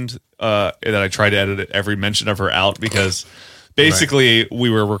mentioned that I tried to edit every mention of her out because basically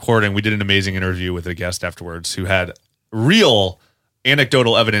we were recording. We did an amazing interview with a guest afterwards who had real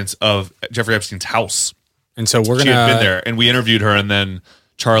anecdotal evidence of Jeffrey Epstein's house. And so we're going She had been to there, and we interviewed her, and then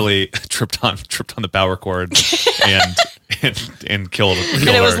Charlie tripped on the power cord and killed And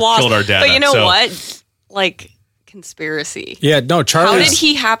it was lost. killed our dad. But you know what? Like conspiracy. Yeah, no, How Charlie. did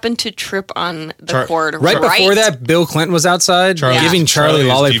he happen to trip on the cord? Right before that, Bill Clinton was outside giving Charlie is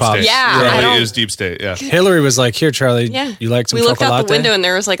lollipops. deep state. Yeah, I Charlie don't- is deep state. Yeah. Hillary was like, "Here, Charlie, Yeah. you like some We looked chocolate out the latte?" window and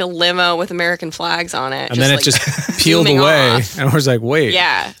there was like a limo with American flags on it. And then it like, just peeled zooming away, off. and I was like, "Wait."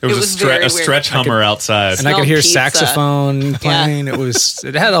 Yeah. There was, very a weird. stretch Hummer outside. And I could Smelled hear pizza. saxophone playing.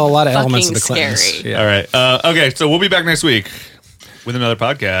 It had a lot of elements of the Fucking Clintons. scary. Yeah. All right. Okay, so we'll be back next week with another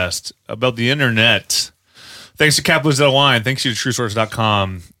podcast about the internet. Thanks to Cap Blues Wine. Thanks to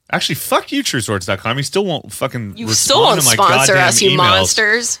TrueSource.com. Actually, fuck you, TrueSource.com. You still won't fucking You respond still won't to my sponsor goddamn us, you emails.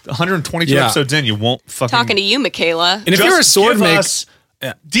 monsters. 122 Yeah. episodes in, you won't fucking... Talking to you, Michaela. And if Just you're a sword give maker, us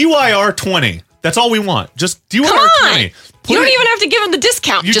DYR 20. That's all we want. Just DYR Come on. 20. You don't even have to give them the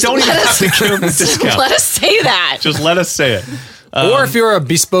discount. You Just don't even let have us to give them the discount. let us say that. Just let us say it. or if you're a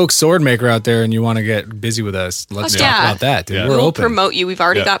bespoke sword maker out there and you want to get busy with us, let's Fuck talk yeah. about that, dude. Yeah. We're We'll open. promote you. We've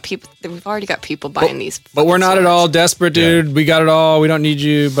already Yeah. got people. We've already got people buying these. But we're not at swords. all desperate, dude. We got it all. We don't need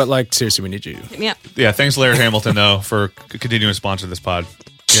you, but like seriously, we need you. Yeah. Yeah, thanks Laird Hamilton, though, for continuing to sponsor this pod.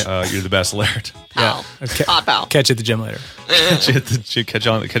 You're the best, Laird. Pal. Hot pal. Catch you at the gym later. catch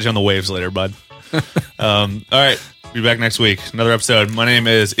you on the waves later, bud. All right. Be back next week. Another episode. My name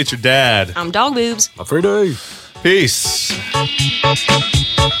is It's Your Dad. I'm Dog Boobs. A free day. Peace.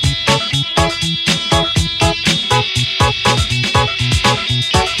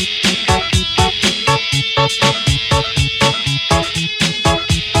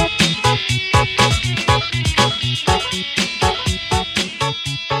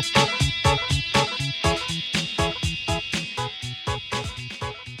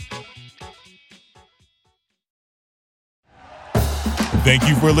 Thank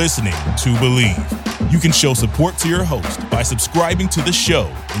you for listening to Believe. You can show support to your host by subscribing to the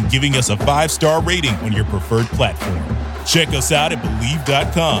show and giving us a 5-star rating on your preferred platform. Check us out at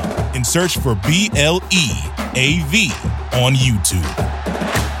Believe.com and search for BLEAV on YouTube.